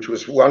there, which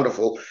was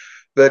wonderful.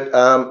 But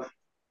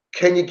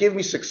can you give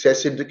me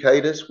success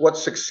indicators? What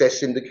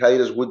success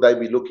indicators would they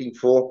be looking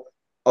for?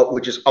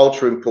 Which is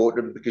ultra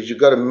important because you've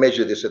got to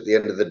measure this at the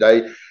end of the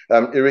day.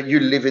 Irit,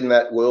 you live in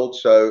that world,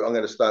 so I'm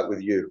going to start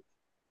with you.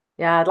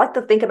 Yeah, I'd like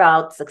to think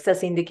about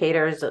success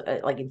indicators,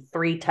 like in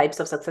three types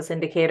of success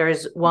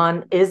indicators.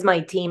 One, is my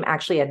team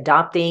actually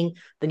adopting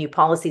the new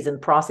policies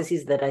and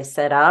processes that I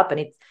set up?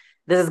 And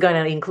this is going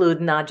to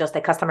include not just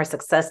a customer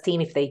success team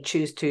if they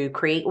choose to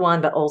create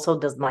one, but also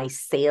does my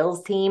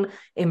sales team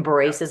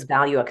embraces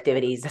value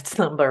activities? That's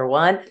number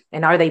one.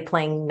 And are they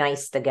playing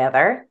nice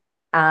together?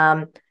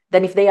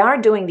 Then if they are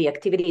doing the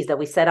activities that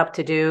we set up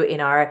to do in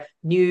our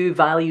new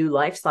value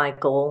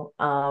lifecycle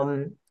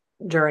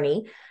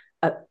journey,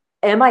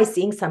 am I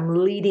seeing some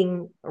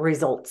leading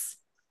results,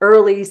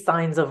 early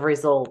signs of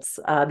results?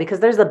 Because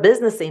there's a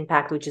business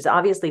impact, which is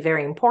obviously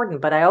very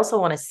important, but I also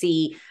want to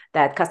see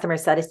that customer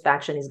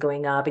satisfaction is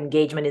going up,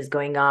 engagement is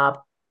going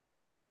up,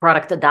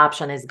 product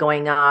adoption is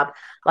going up.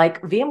 Like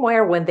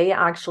VMware, when they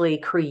actually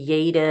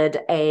created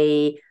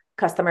a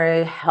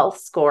customer health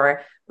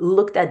score,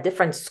 looked at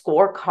different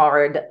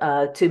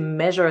scorecard to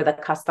measure the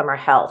customer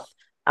health.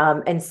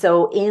 And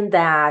so in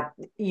that,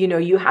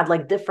 you had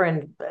like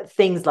different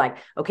things like,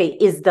 okay,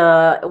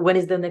 when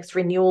is the next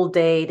renewal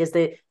date?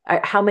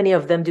 How many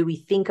of them do we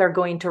think are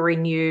going to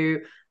renew?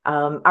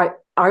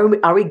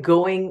 Are we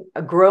growing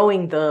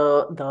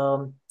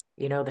the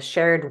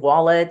shared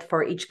wallet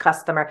for each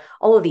customer?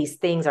 All of these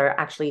things are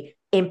actually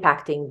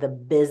impacting the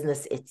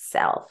business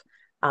itself.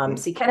 So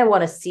you kind of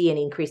want to see an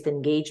increased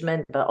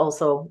engagement, but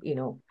also,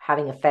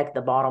 having affect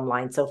the bottom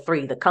line. So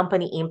 3, the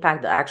company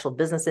impact, the actual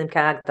business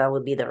impact, that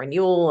would be the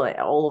renewal,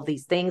 all of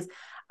these things,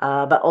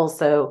 but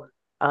also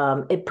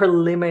a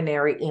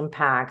preliminary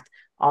impact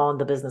on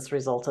the business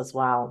results as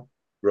well.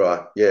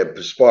 Right. Yeah,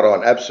 spot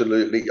on.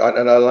 Absolutely.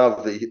 And I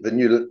love the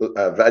new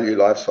value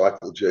life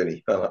cycle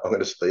journey. I'm going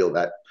to steal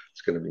that.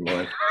 It's going to be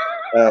mine.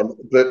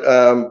 But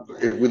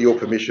with your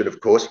permission,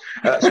 of course.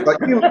 But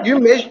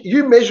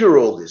you measure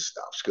all this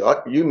stuff,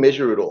 Scott. You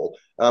measure it all.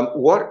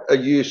 What are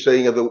you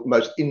seeing are the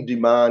most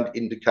in-demand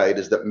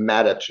indicators that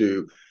matter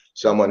to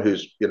someone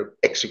who's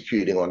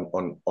executing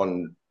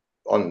on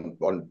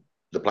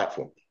the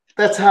platform?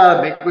 That's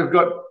hard, Nick. We've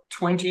got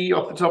 20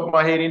 off the top of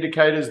my head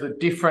indicators that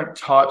different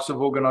types of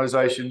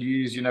organizations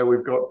use.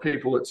 We've got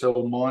people that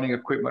sell mining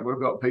equipment. We've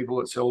got people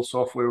that sell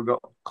software. We've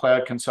got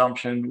cloud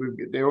consumption.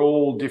 They're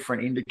all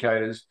different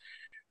indicators.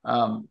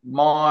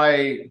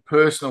 My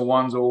personal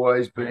one's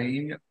always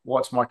been,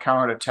 what's my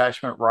current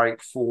attachment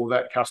rate for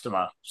that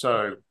customer?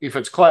 So if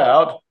it's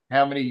cloud,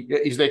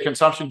 is their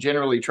consumption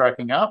generally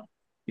tracking up?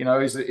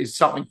 Is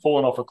something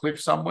falling off a cliff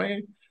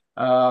somewhere?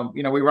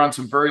 We run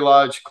some very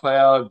large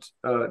cloud,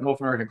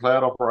 North American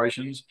cloud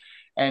operations,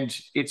 and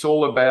it's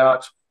all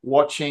about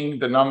watching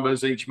the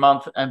numbers each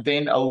month and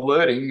then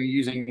alerting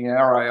using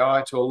our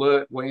AI to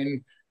alert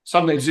when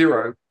suddenly it's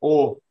 0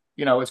 or,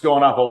 it's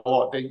gone up a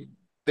lot.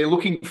 They're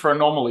looking for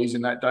anomalies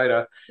in that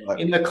data. Right.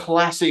 In the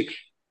classic,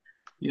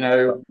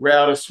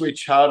 router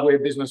switch hardware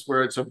business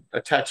where it's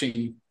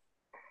attaching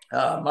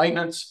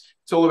maintenance,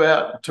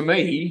 to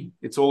me,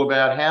 it's all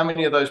about how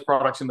many of those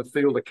products in the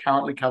field are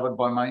currently covered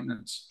by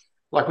maintenance.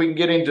 Like, we can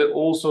get into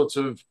all sorts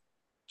of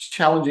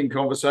challenging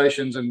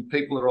conversations, and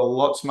people are a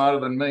lot smarter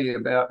than me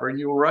about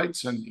renewal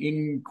rates and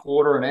in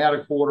quarter and out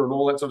of quarter and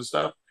all that sort of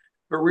stuff.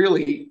 But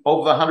really,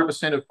 of the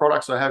 100% of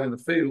products I have in the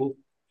field,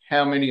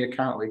 how many are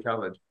currently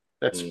covered?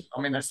 That's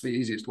the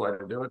easiest way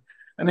to do it.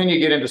 And then you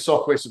get into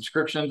software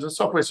subscriptions, and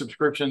software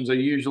subscriptions are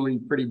usually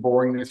pretty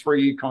boring. They're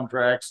 3-year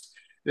contracts.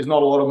 There's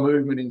not a lot of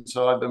movement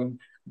inside them,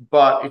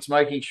 but it's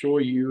making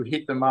sure you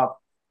hit them up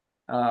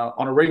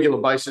on a regular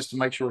basis to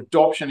make sure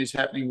adoption is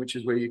happening, which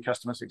is where your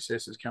customer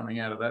success is coming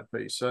out of that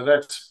piece. So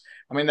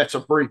that's a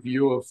brief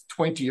view of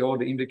 20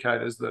 odd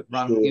indicators that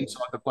run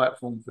inside the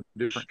platform for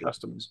different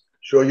customers.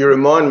 Sure. You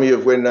remind me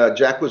of when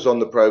Jack was on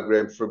the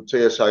program from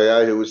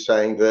TSAA, who was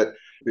saying that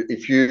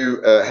if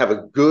you have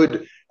a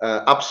good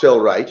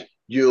upsell rate,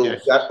 you'll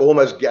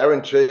almost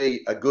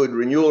guarantee a good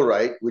renewal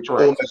rate, which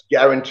almost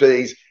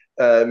guarantees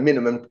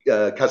minimum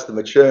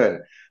customer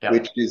churn,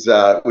 which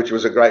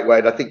was a great way.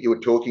 And I think you were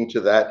talking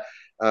to that.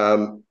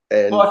 Well,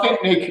 I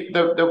think, Nick,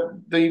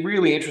 the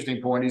really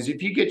interesting point is,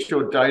 if you get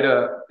your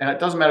data, and it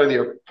doesn't matter whether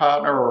you're a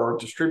partner or a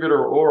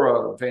distributor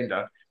or a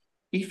vendor,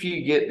 if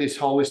you get this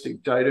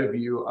holistic data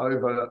view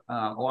over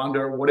or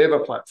under whatever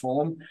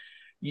platform,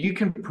 you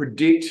can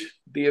predict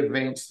the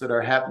events that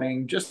are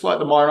happening, just like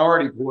the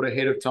Minority Report,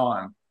 ahead of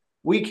time.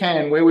 We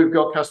can, where we've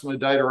got customer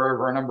data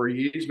over a number of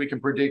years, we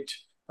can predict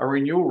a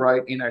renewal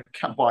rate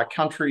by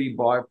country,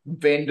 by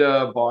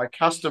vendor, by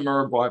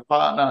customer, by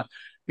partner,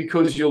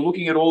 because you're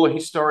looking at all the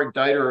historic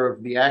data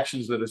of the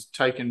actions that is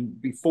taken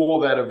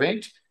before that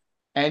event.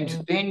 And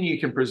then you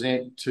can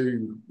present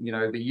to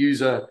the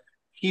user,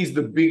 here's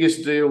the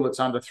biggest deal that's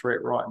under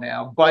threat right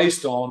now,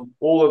 based on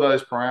all of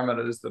those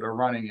parameters that are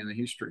running in the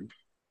history.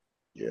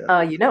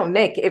 Yeah.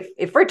 Nick,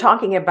 if we're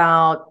talking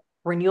about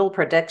renewal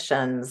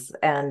predictions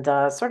and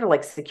sort of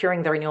like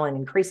securing the renewal and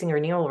increasing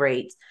renewal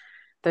rates,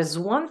 there's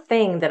one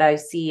thing that I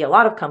see a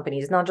lot of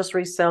companies, not just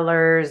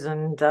resellers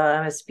and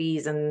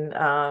MSPs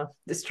and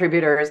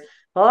distributors,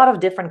 but a lot of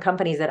different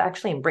companies that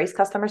actually embrace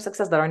customer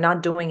success that are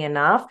not doing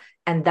enough.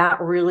 And that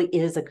really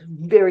is a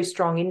very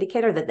strong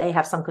indicator that they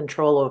have some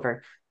control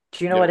over.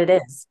 Do you know what it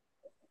is?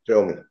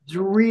 Tell me. It's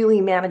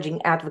really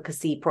managing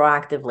advocacy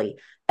proactively.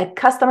 A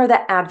customer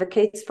that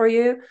advocates for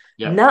you,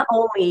 not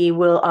only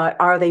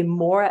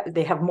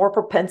they have more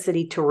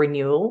propensity to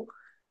renew,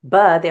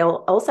 but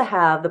they'll also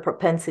have the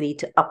propensity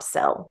to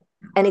upsell.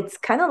 And it's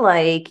kind of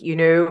like,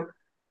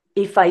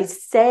 if I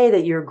say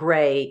that you're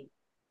great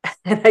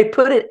and I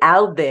put it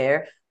out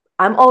there,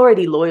 I'm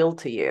already loyal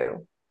to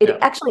you. It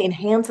actually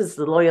enhances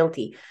the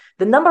loyalty.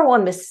 The number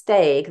one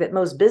mistake that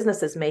most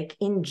businesses make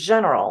in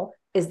general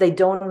is they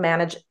don't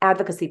manage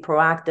advocacy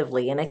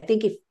proactively. And I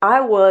think if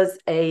I was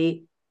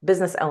a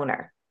business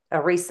owner, a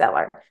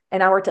reseller,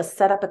 and I were to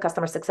set up a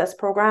customer success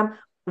program,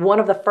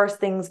 one of the first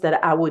things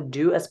that I would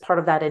do as part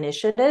of that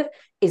initiative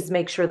is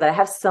make sure that I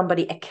have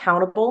somebody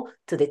accountable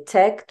to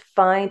detect,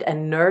 find,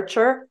 and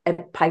nurture a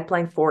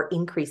pipeline for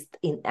increase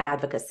in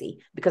advocacy,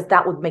 because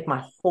that would make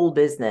my whole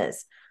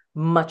business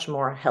much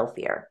more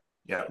healthier.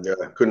 Yeah,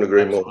 I couldn't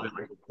agree more.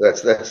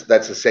 That's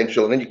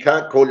essential. And then you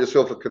can't call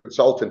yourself a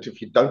consultant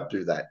if you don't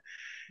do that.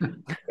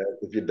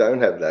 If you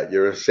don't have that,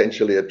 you're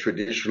essentially a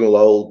traditional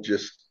old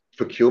just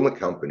procurement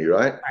company,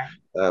 right?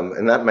 Right.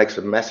 And that makes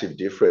a massive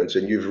difference.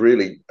 And you've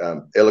really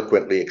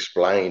eloquently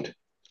explained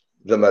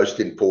the most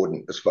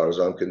important, as far as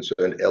I'm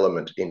concerned,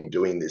 element in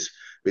doing this,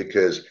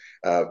 because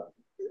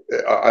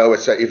I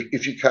always say,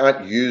 if you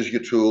can't use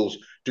your tools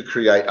to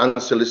create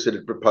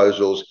unsolicited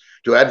proposals,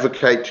 to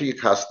advocate to your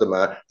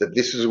customer that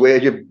this is where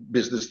your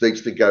business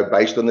needs to go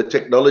based on the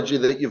technology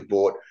that you've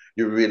bought,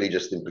 you're really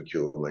just in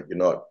procurement. You're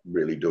not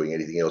really doing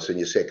anything else in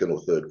your second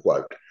or third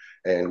quote.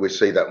 And we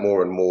see that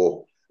more and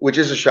more, which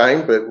is a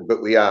shame,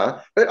 but we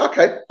are. But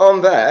okay,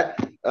 on that,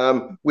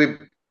 we've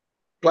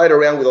played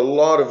around with a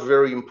lot of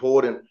very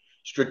important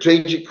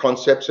strategic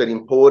concepts and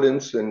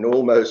importance and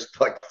almost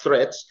like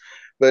threats.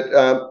 But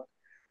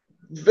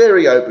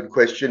very open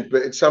question,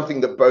 but it's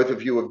something that both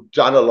of you have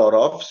done a lot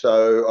of.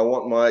 So I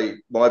want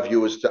my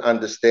viewers to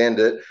understand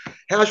it.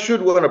 How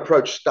should one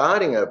approach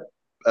starting a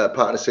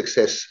partner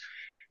success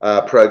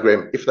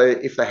program if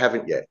they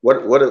haven't yet? What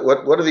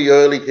are the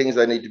early things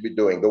they need to be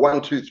doing? The 1,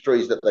 2,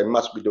 3s that they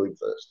must be doing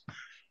first.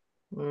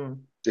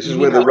 This is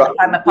where the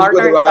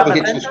rubber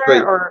hits the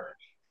street. Or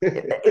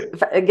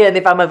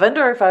if I'm a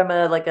vendor, or if I'm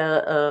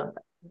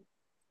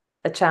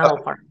a channel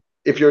partner.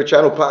 If you're a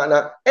channel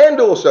partner,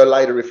 and also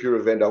later if you're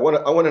a vendor, I want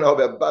to know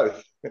about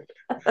both.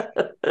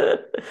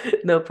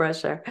 No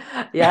pressure.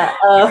 Yeah.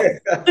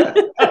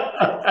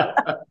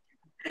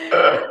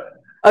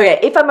 Okay,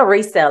 if I'm a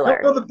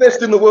reseller. You're the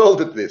best in the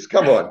world at this.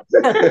 Come on.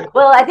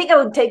 Well, I think I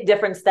would take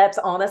different steps,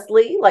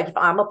 honestly. Like if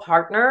I'm a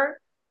partner,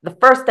 the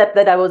first step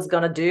that I was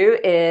going to do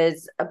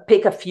is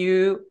pick a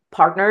few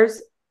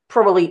partners,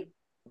 probably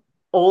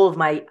all of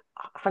my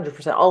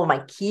 100%, all of my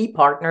key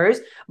partners,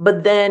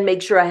 but then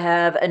make sure I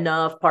have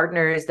enough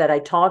partners that I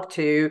talk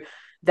to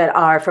that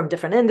are from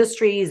different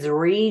industries,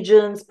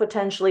 regions,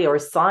 potentially, or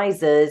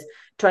sizes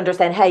to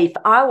understand, hey, if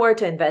I were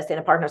to invest in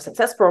a partner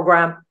success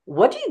program,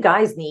 what do you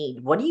guys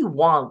need? What do you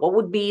want? What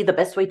would be the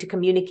best way to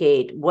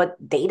communicate? What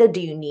data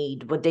do you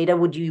need? What data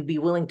would you be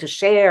willing to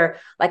share?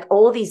 Like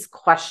all these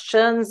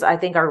questions, I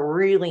think are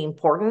really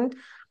important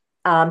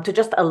to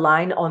just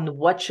align on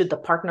what should the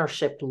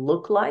partnership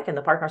look like and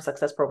the partner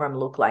success program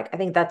look like. I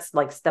think that's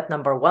like step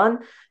number 1.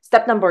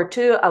 Step number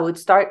 2, I would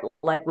start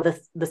like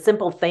with the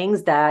simple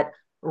things that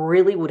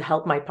really would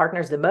help my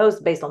partners the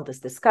most based on this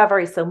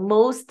discovery. So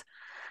most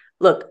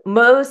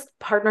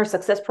partner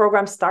success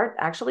programs start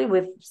actually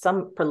with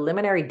some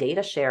preliminary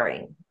data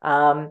sharing.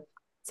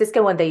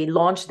 Cisco, when they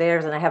launched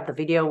theirs, and I have the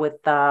video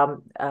with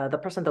the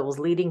person that was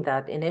leading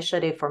that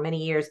initiative for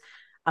many years,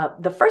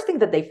 the first thing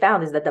that they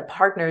found is that the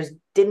partners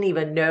didn't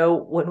even know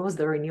when was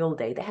the renewal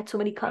date. They had so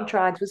many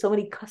contracts with so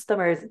many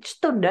customers, they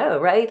just don't know,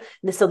 right?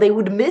 And so they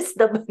would miss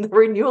the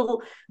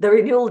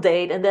renewal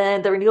date, and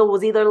then the renewal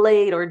was either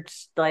late or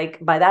just like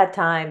by that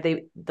time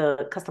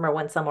the customer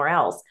went somewhere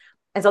else.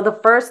 And so the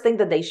first thing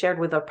that they shared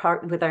with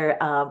their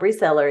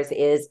resellers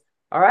is,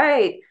 all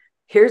right,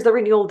 here's the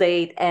renewal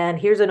date, and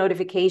here's a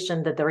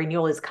notification that the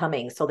renewal is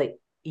coming, so that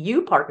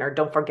you, partner,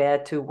 don't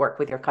forget to work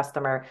with your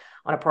customer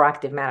on a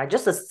proactive manner.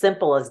 Just as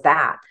simple as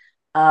that.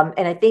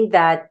 And I think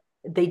that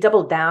they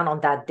double down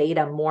on that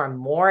data more and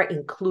more,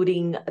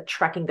 including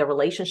tracking the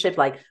relationship,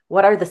 like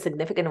what are the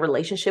significant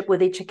relationship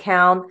with each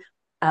account,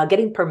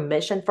 getting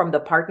permission from the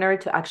partner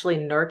to actually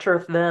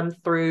nurture them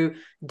through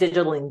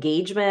digital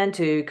engagement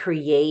to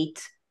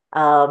create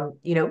a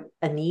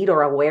need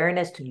or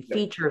awareness to new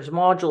features,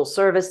 modules,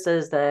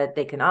 services that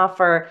they can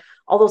offer,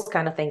 all those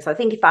kind of things. So I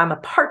think if I'm a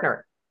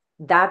partner,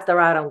 that's the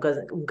route I'm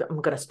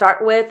going to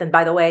start with. And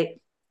by the way,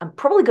 I'm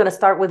probably going to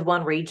start with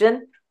one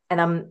region.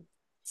 And I'm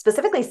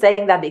specifically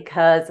saying that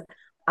because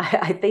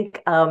I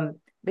think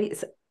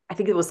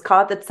it was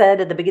Scott that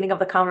said at the beginning of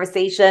the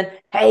conversation,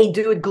 hey,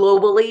 do it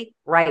globally.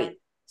 Right.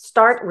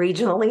 Start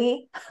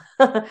regionally,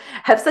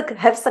 have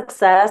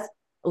success,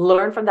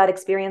 learn from that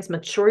experience,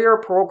 mature your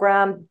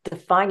program,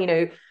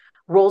 define,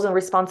 roles and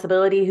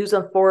responsibility, who's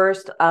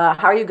enforced, how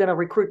are you going to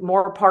recruit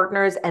more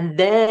partners? And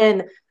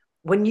then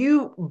when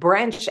you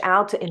branch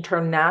out to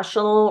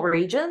international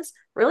regions,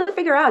 really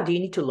figure out, do you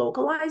need to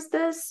localize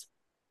this?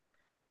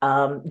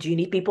 Do you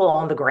need people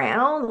on the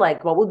ground?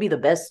 Like, what would be the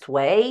best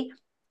way?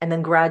 And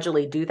then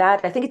gradually do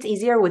that. I think it's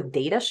easier with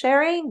data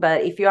sharing,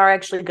 but if you are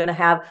actually going to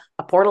have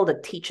a portal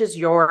that teaches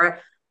your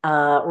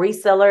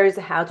resellers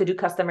how to do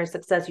customer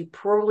success, you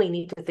probably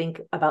need to think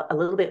about a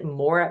little bit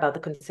more about the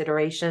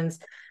considerations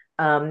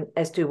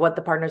as to what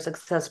the partner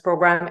success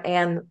program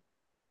and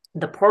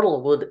the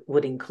portal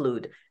would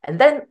include. And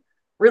then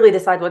really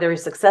decide what are your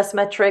success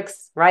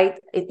metrics, right?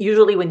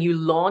 Usually when you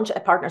launch a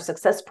partner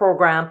success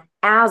program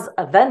as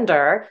a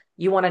vendor,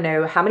 you want to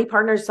know how many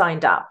partners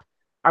signed up.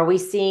 Are we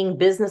seeing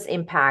business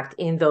impact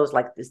in those?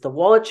 Like, is the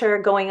wallet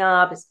share going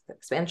up? Is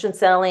expansion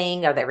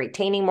selling? Are they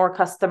retaining more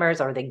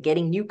customers? Are they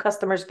getting new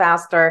customers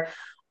faster?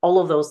 All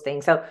of those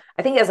things. So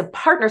I think as a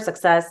partner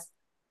success,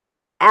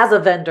 as a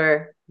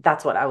vendor,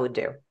 that's what I would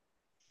do.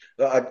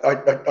 I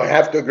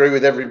have to agree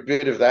with every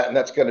bit of that, and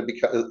that's going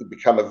to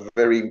become a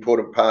very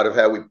important part of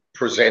how we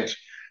present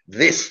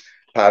this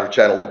part of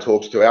Channel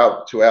Talks to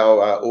our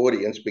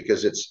audience,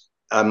 because it's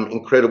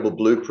incredible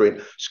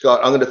blueprint.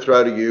 Scott, I'm going to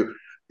throw to you.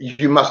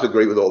 you must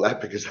agree with all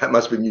that, because that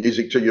must be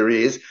music to your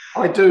ears.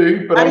 I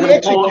do, but how do you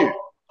execute?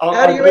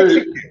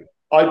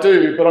 I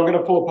do, but I'm going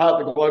to pull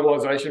apart the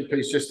globalization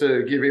piece just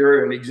to give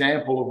you an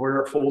example of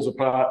where it falls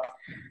apart.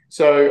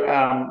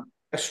 So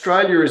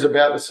Australia is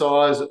about the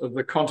size of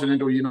the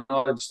continental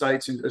United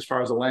States as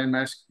far as the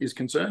landmass is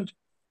concerned.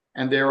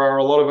 And there are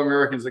a lot of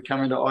Americans that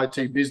come into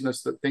IT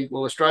business that think,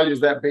 well, Australia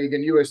is that big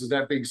and US is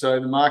that big, so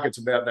the market's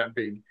about that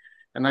big.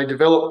 And they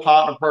develop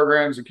partner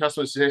programs and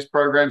customer success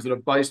programs that are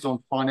based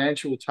on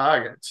financial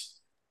targets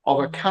of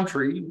a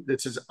country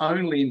that's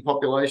only in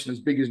population as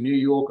big as New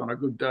York on a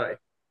good day.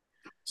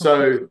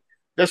 So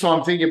that's what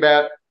I'm thinking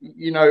about.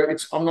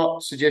 I'm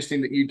not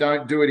suggesting that you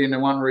don't do it in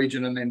one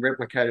region and then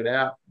replicate it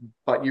out,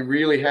 but you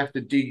really have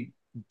to dig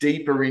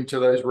deeper into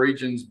those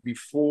regions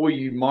before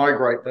you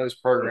migrate those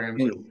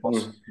programs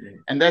across.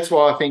 And that's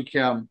why I think,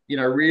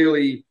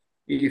 really,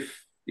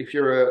 if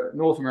you're a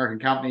North American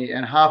company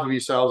and half of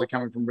your sales are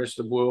coming from the rest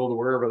of the world or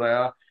wherever they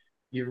are,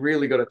 you've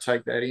really got to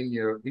take that in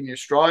your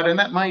stride. And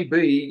that may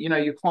be,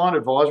 your client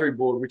advisory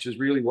board, which is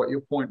really what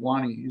your point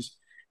one is.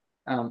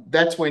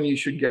 That's when you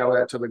should go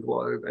out to the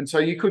globe. And so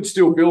you could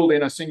still build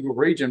in a single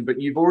region,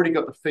 but you've already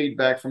got the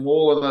feedback from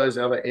all of those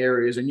other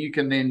areas, and you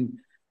can then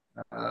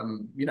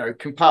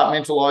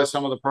compartmentalize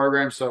some of the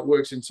programs so it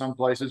works in some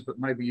places, but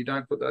maybe you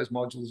don't put those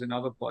modules in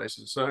other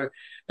places. So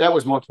that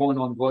was my point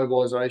on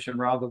globalization,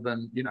 rather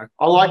than,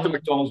 I like the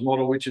McDonald's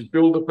model, which is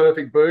build the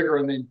perfect burger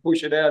and then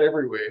push it out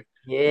everywhere.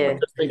 Yeah.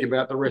 Just think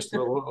about the rest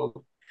of the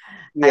world.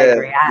 I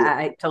agree.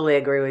 I totally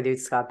agree with you,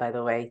 Scott, by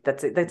the way.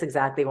 That's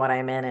exactly what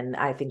I'm in. And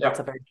I think that's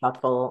a very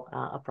thoughtful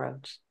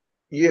approach.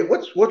 Yeah.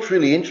 What's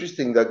really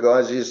interesting though,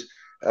 guys, is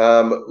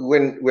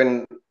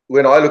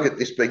when I look at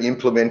this being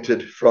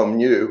implemented from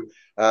you,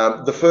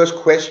 the first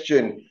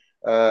question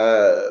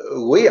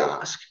we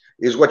ask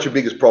is, what's your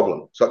biggest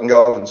problem? So I can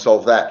go off and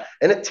solve that.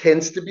 And it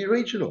tends to be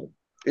regional.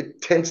 And,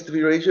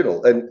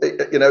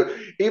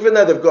 even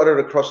though they've got it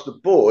across the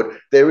board,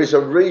 there is a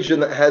region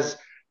that has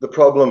the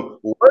problem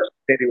worse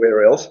than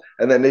anywhere else,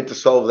 and they need to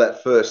solve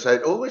that first. So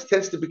it always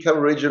tends to become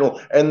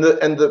regional. And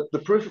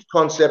the proof of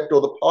concept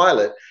or the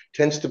pilot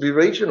tends to be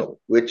regional,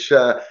 which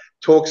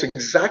talks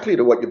exactly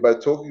to what you're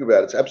both talking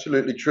about. It's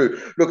absolutely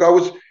true. Look, I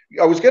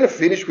was going to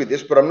finish with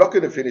this, but I'm not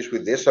going to finish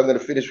with this. I'm going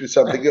to finish with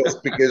something else,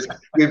 because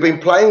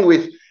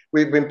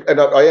and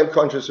I am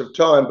conscious of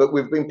time, but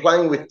we've been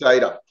playing with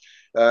data,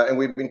 and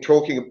we've been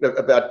talking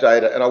about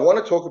data. And I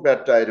want to talk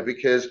about data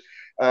because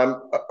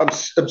I'm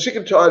sick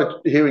and tired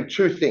of hearing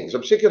two things.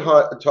 I'm sick and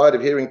tired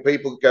of hearing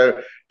people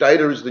go,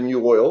 data is the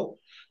new oil.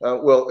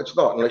 Well, it's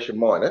not unless you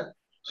mine it.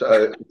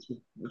 So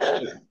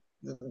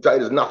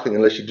data is nothing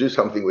unless you do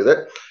something with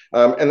it.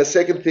 And the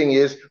second thing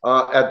is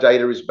our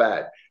data is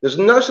bad. There's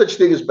no such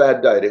thing as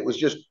bad data. It was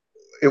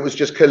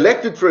just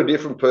collected for a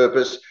different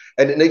purpose,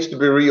 and it needs to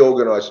be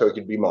reorganized so it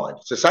can be mined.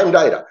 It's the same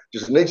data,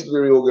 just needs to be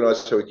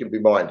reorganized so it can be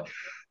mined.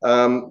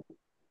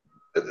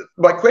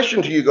 My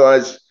question to you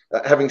guys,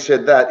 having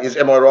said that, is,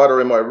 am I right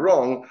or am I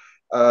wrong?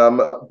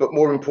 But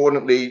more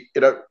importantly,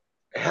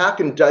 how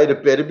can data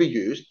better be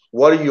used?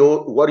 What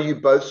are you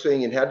both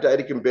seeing in how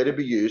data can better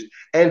be used?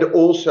 And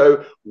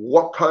also,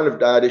 what kind of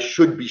data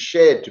should be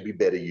shared to be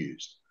better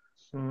used?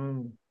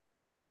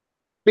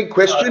 Big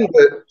question,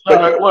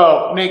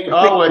 well, Nick,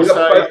 I always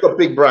say both got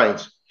big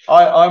brains.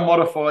 I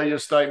modify your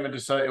statement to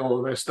say,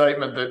 or the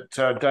statement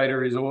that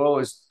data is oil,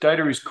 is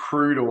data is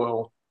crude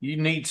oil. You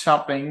need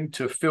something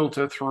to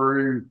filter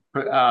through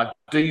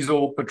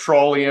diesel,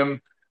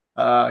 petroleum,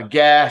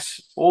 gas,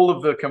 all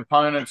of the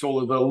components,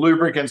 all of the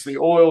lubricants, the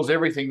oils,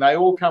 everything. They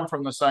all come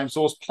from the same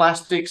source.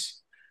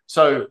 Plastics.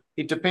 So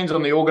it depends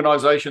on the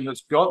organization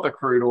that's got the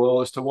crude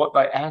oil as to what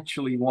they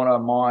actually want to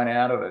mine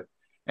out of it.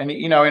 And,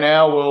 in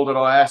our world at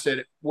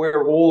iAsset,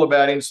 we're all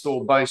about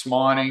install-based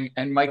mining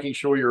and making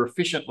sure you're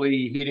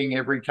efficiently hitting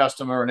every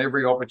customer and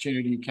every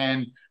opportunity you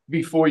can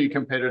before your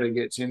competitor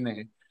gets in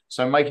there.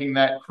 So making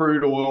that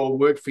crude oil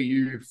work for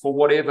you for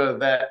whatever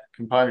that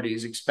component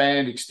is: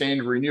 expand,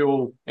 extend,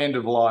 renewal, end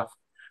of life.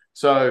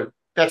 So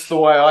that's the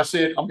way I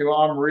see it. I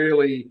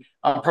mean,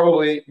 I'm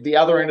probably the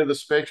other end of the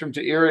spectrum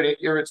to Irit.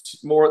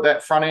 Irit's more at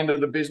that front end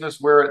of the business,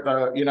 where at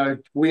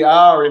the, we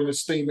are in the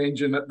steam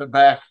engine at the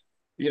back,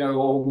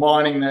 or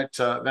mining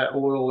that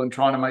oil and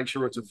trying to make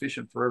sure it's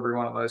efficient for every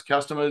one of those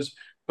customers.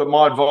 But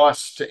my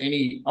advice to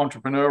any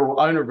entrepreneur or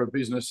owner of a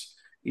business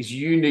is,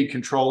 you need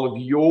control of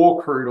your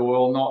crude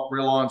oil, not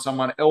rely on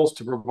someone else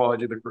to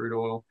provide you the crude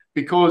oil,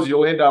 because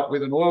you'll end up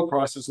with an oil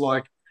crisis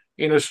like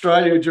in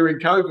Australia during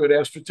COVID.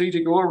 Our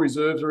strategic oil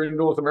reserves are in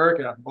North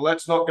America. Well,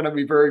 that's not going to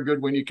be very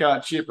good when you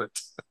can't ship it.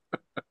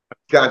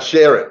 Can't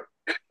share it.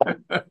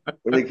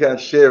 When you can't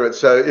share it.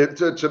 So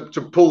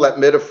to pull that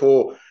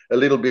metaphor a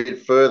little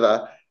bit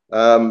further,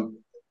 I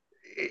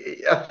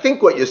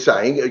think what you're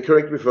saying,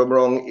 correct me if I'm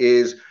wrong,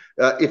 is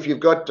if you've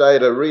got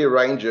data,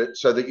 rearrange it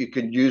so that you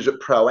can use it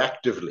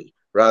proactively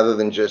rather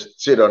than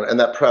just sit on it. And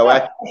that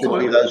proactive should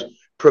be those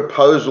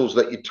proposals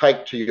that you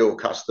take to your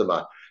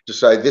customer to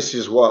say, this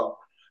is what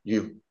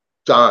you've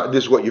done,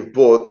 this is what you've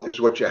bought, this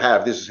is what you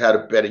have, this is how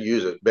to better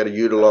use it, better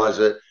utilize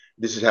it,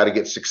 This is how to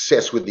get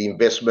success with the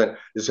investment.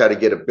 This is how to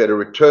get a better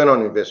return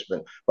on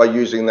investment by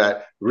using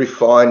that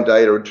refined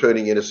data and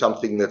turning into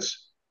something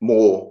that's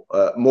more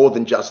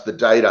than just the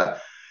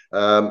data.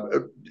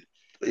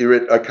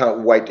 I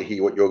can't wait to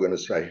hear what you're going to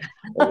say.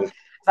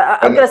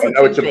 I'm going to say I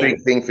know it's a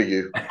big thing for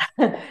you.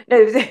 No,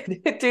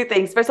 two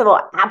things. First of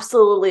all,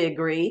 absolutely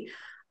agree.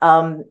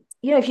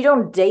 If you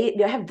don't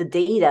have the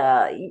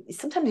data,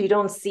 sometimes you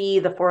don't see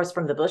the forest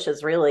from the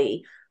bushes,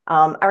 really.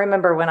 I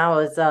remember when I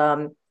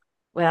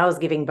was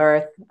giving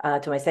birth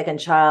to my second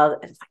child,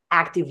 it's like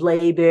active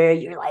labor.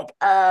 You're like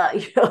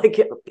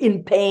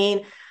in pain.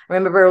 I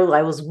remember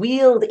I was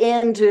wheeled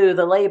into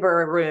the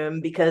labor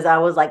room because I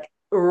was like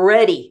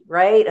ready,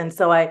 right? And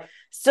so as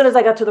soon as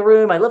I got to the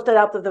room, I lifted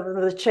up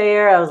the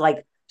chair. I was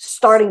like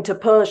starting to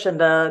push, and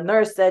the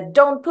nurse said,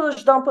 "Don't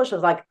push, don't push." I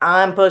was like,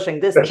 "I'm pushing.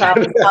 This child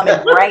is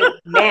coming right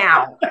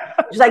now."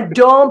 She's like,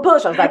 "Don't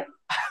push." I was like,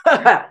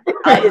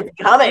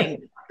 "It's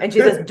coming." And she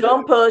says,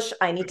 "Don't push.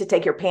 I need to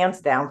take your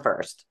pants down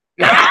first."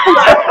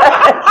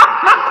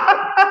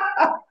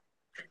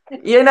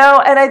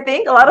 And I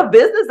think a lot of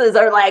businesses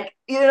are like,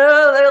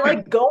 they're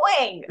like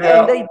going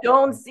and they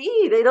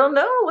don't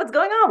know what's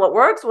going on, what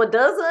works, what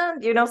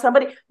doesn't,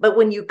 but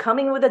when you come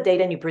in with the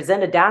data and you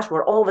present a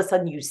dashboard, all of a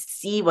sudden you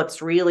see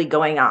what's really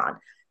going on.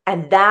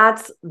 And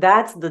that's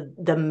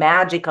the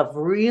magic of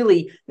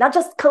really not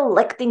just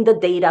collecting the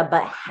data,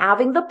 but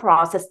having the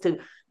process to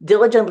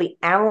diligently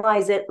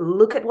analyze it,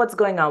 look at what's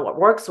going on, what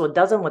works, what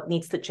doesn't, what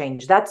needs to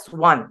change. That's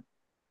one.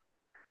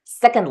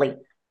 Secondly,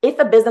 if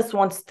a business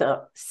wants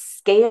to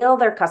scale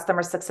their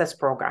customer success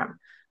program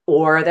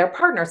or their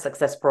partner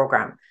success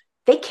program,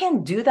 they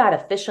can't do that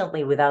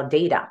efficiently without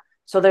data.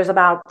 So there's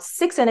about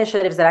 6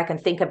 initiatives that I can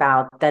think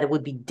about that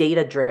would be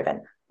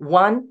data-driven.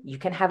 One, you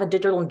can have a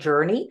digital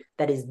journey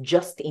that is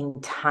just in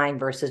time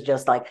versus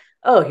just like,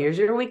 oh, here's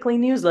your weekly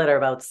newsletter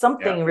about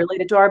something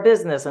related to our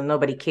business and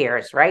nobody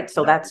cares, right?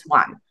 So that's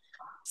one.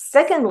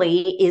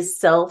 Secondly is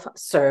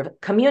self-serve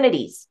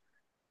communities.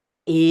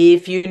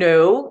 If you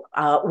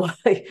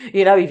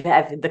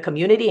have the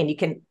community and you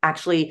can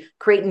actually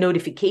create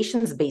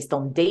notifications based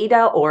on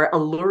data or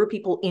allure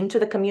people into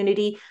the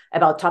community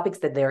about topics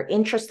that they're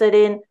interested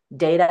in,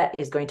 data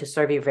is going to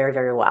serve you very,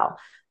 very well.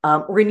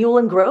 Renewal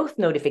and growth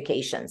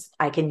notifications.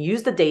 I can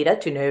use the data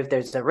to know if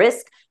there's a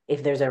risk,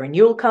 if there's a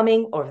renewal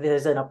coming, or if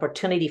there's an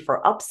opportunity for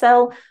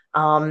upsell.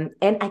 And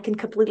I can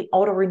completely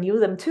auto-renew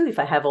them too if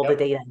I have all the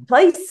data in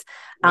place.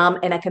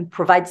 And I can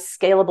provide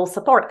scalable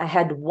support. I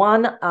had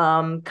one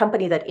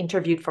company that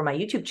interviewed for my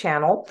YouTube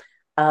channel.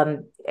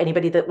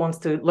 Anybody that wants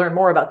to learn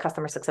more about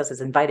customer success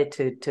is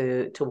invited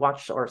to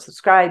watch or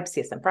subscribe,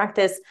 CSM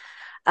Practice.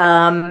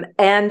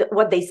 And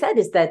what they said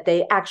is that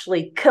they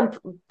actually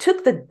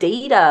took the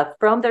data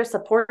from their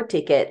support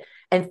ticket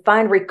and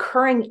find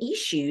recurring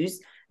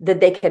issues that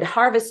they could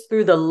harvest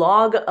through the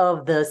log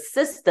of the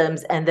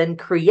systems and then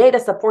create a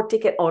support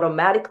ticket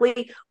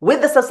automatically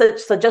with the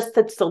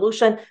suggested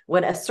solution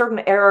when a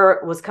certain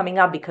error was coming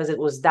up because it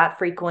was that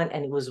frequent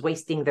and it was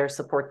wasting their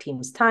support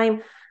team's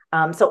time.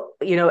 And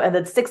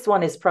the sixth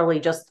one is probably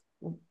just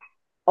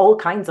all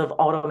kinds of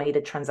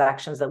automated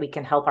transactions that we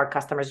can help our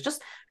customers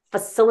just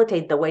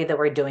facilitate the way that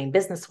we're doing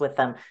business with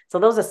them. So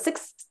those are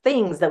 6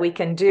 things that we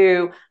can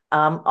do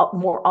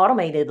more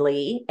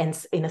automatedly and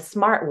in a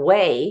smart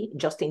way,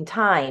 just in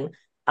time,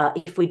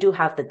 if we do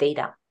have the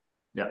data.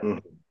 Yeah.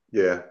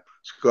 Yeah.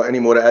 Scott, any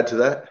more to add to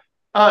that?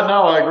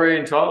 No, I agree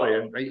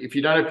entirely. If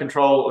you don't have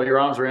control or your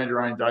arms around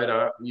your own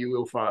data, you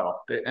will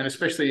fail. And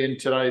especially in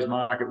today's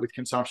market with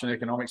consumption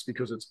economics,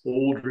 because it's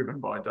all driven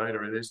by data.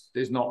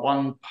 There's not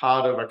one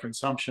part of a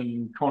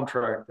consumption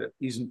contract that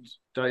isn't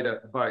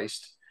data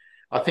based.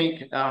 I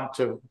think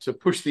to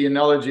push the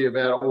analogy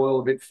about oil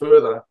a bit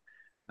further,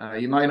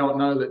 you may not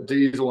know that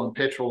diesel and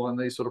petrol and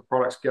these sort of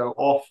products go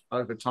off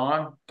over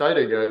time.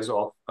 Data goes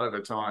off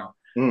over time.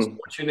 So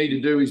what you need to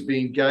do is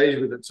be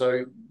engaged with it.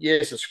 So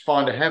yes, it's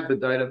fine to have the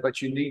data,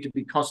 but you need to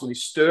be constantly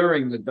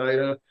stirring the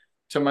data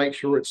to make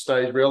sure it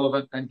stays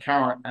relevant and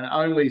current. And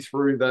only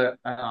through that,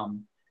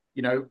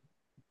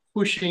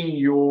 pushing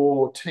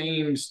your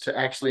teams to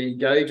actually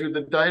engage with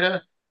the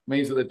data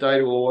means that the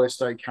data will always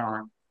stay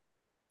current.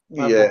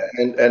 Yeah,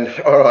 and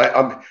all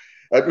right,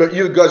 look,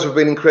 you guys have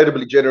been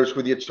incredibly generous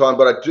with your time,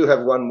 but I do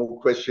have one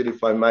more question,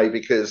 if I may,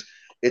 because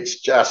it's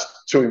just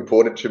too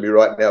important to me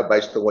right now,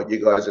 based on what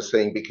you guys are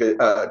saying.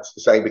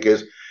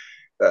 Because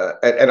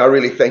I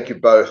really thank you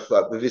both.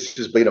 This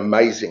has been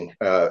amazing,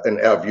 and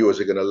our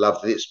viewers are going to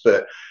love this.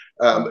 But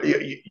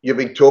you've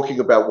been talking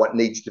about what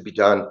needs to be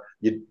done.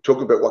 You're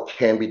talking about what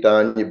can be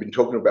done. You've been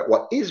talking about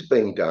what is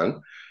being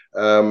done.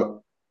 Where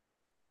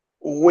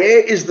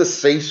is the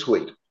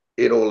C-suite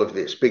in all of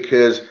this?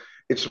 Because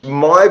it's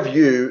my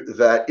view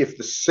that if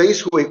the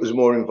C-suite was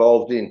more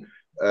involved in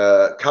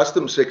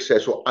customer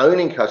success or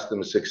owning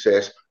customer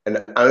success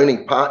and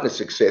owning partner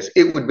success,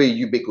 it would be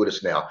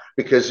ubiquitous now,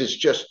 because it's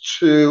just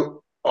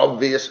too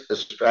obvious a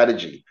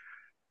strategy.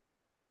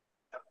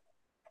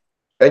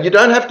 And you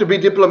don't have to be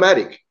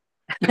diplomatic.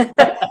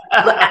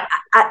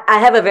 I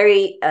have a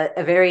very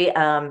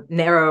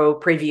narrow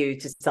preview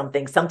to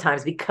something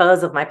sometimes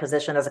because of my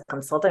position as a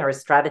consultant or a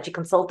strategy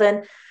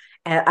consultant.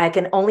 And I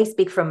can only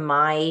speak from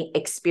my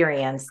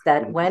experience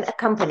that when a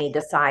company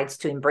decides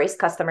to embrace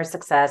customer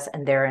success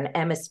and they're an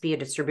MSP, a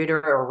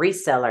distributor, or a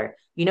reseller,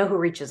 you know who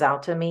reaches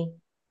out to me?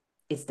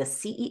 It's the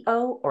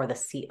CEO or the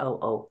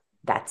COO.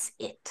 That's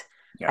it.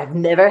 Yeah. I've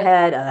never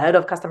had a head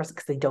of customer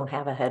success. They don't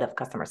have a head of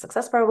customer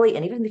success probably.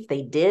 And even if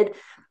they did,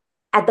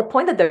 at the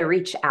point that they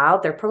reach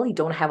out, they probably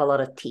don't have a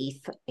lot of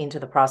teeth into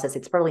the process.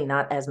 It's probably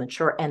not as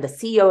mature. And the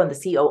CEO and the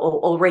COO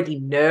already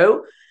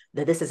know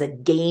that this is a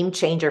game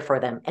changer for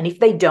them. And if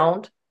they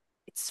don't,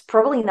 it's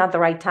probably not the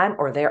right time,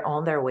 or they're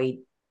on their way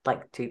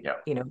to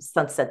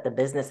sunset the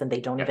business and they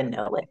don't even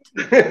know it.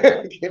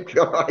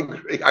 I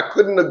agree. I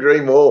couldn't agree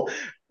more.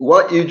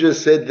 What you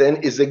just said then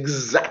is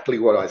exactly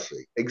what I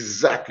see.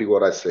 Exactly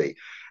what I see.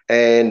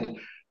 And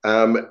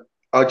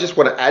I just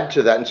want to add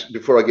to that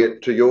before I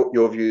get to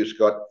your view,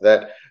 Scott,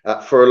 that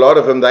for a lot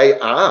of them, they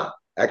are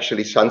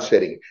actually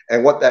sunsetting.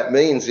 And what that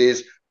means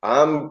is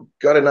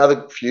got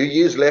another few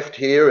years left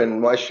here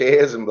and my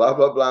shares and blah,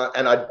 blah, blah.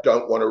 And I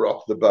don't want to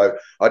rock the boat.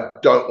 I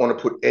don't want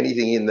to put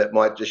anything in that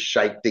might just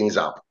shake things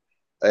up.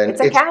 And it's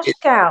a cash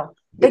cow.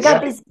 They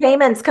got these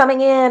payments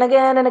coming in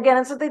again and again.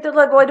 And so they're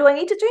like, why do I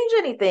need to change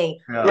anything?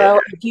 Yeah. Well,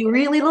 if you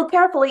really look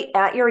carefully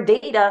at your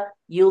data,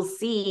 you'll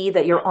see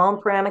that your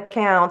on-prem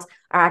accounts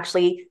are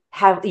actually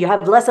you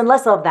have less and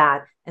less of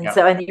that. And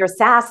so, and your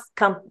SaaS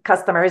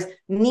customers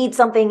need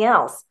something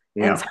else.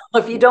 Yeah. And so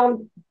if you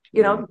don't,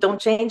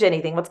 don't change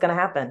anything, what's going to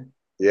happen?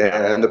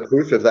 Yeah. And the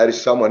proof of that is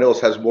someone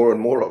else has more and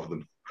more of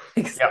them.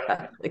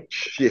 Exactly.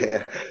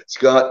 Yeah.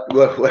 Scott,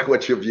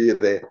 what's your view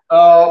there?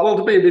 Well,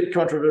 to be a bit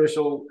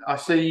controversial, I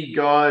see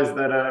guys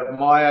that are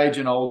my age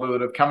and older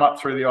that have come up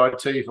through the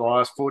IT for the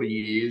last 40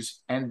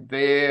 years and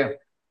they're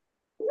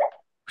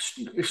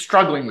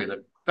struggling with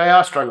it. They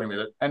are struggling with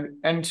it.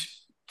 And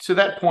to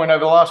that point,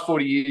 over the last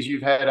 40 years,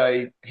 you've had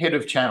a head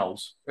of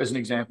channels, as an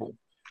example.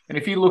 And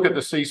if you look at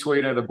the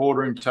C-suite or the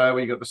boardroom table,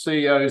 you've got the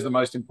CEO who's the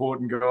most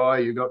important guy.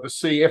 You've got the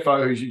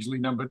CFO who's usually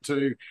number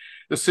two,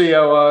 the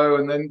COO,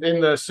 and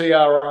then the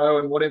CRO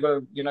and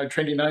whatever,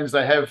 trendy names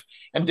they have.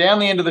 And down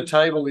the end of the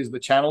table is the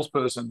channels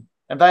person.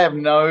 And they have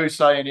no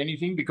say in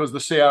anything because the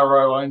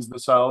CRO owns the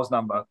sales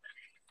number.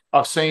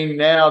 I've seen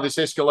now this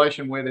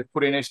escalation where they've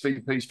put in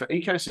SVPs for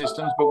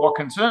ecosystems, but what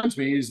concerns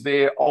me is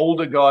they're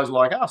older guys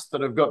like us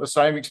that have got the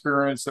same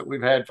experience that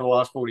we've had for the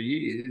last 40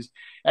 years.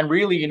 And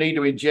really, you need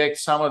to inject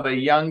some of the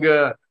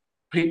younger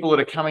people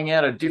that are coming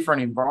out of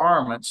different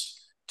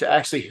environments to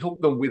actually help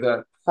them with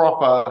a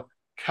proper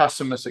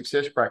customer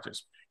success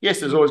practice. Yes,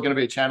 there's always going to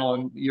be a channel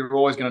and you're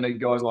always going to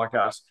need guys like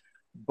us.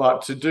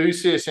 But to do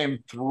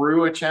CSM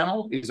through a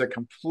channel is a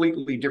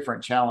completely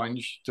different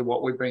challenge to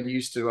what we've been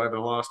used to over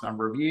the last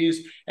number of years.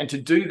 And to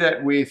do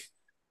that with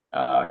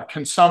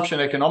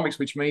consumption economics,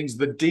 which means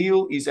the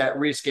deal is at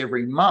risk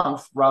every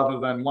month rather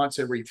than once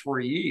every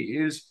 3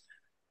 years,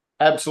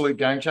 absolute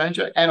game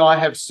changer. And I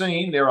have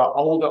seen there are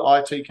older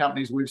IT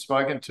companies we've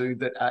spoken to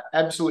that are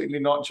absolutely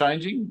not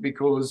changing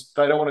because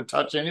they don't want to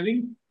touch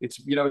anything.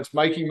 It's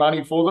making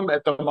money for them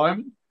at the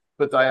moment.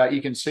 But they are,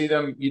 you can see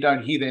them, you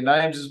don't hear their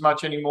names as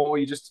much anymore.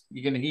 You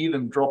can hear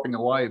them dropping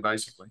away,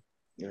 basically.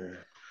 Yeah.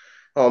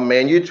 Oh,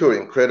 man, you two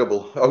are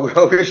incredible. I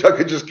wish I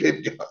could just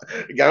keep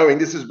going.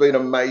 This has been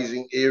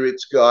amazing. Irit,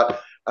 Scott,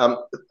 a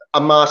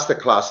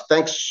masterclass.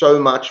 Thanks so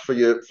much for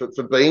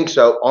being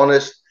so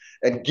honest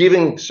and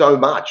giving so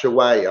much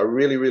away. I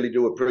really, really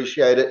do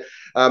appreciate it.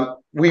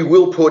 We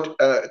will put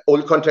all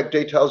your contact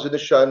details in the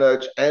show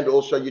notes and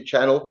also your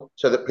channel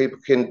so that people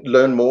can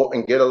learn more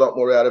and get a lot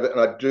more out of it. And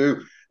I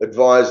do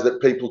advise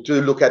that people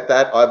do look at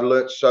that. I've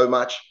learned so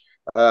much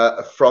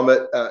from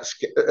it.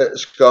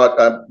 Scott,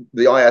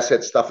 the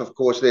iAsset stuff, of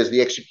course, there's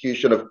the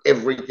execution of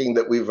everything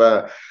that we've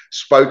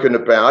spoken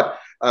about.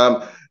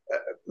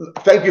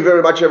 Thank you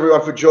very much,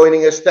 everyone, for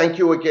joining us. Thank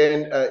you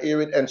again,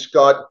 Irit and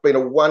Scott. It's been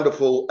a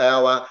wonderful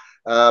hour.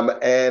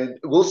 And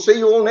we'll see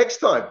you all next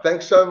time.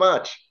 Thanks so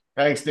much.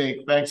 Thanks, Nick.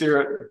 Thanks,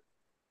 Irit.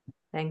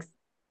 Thanks.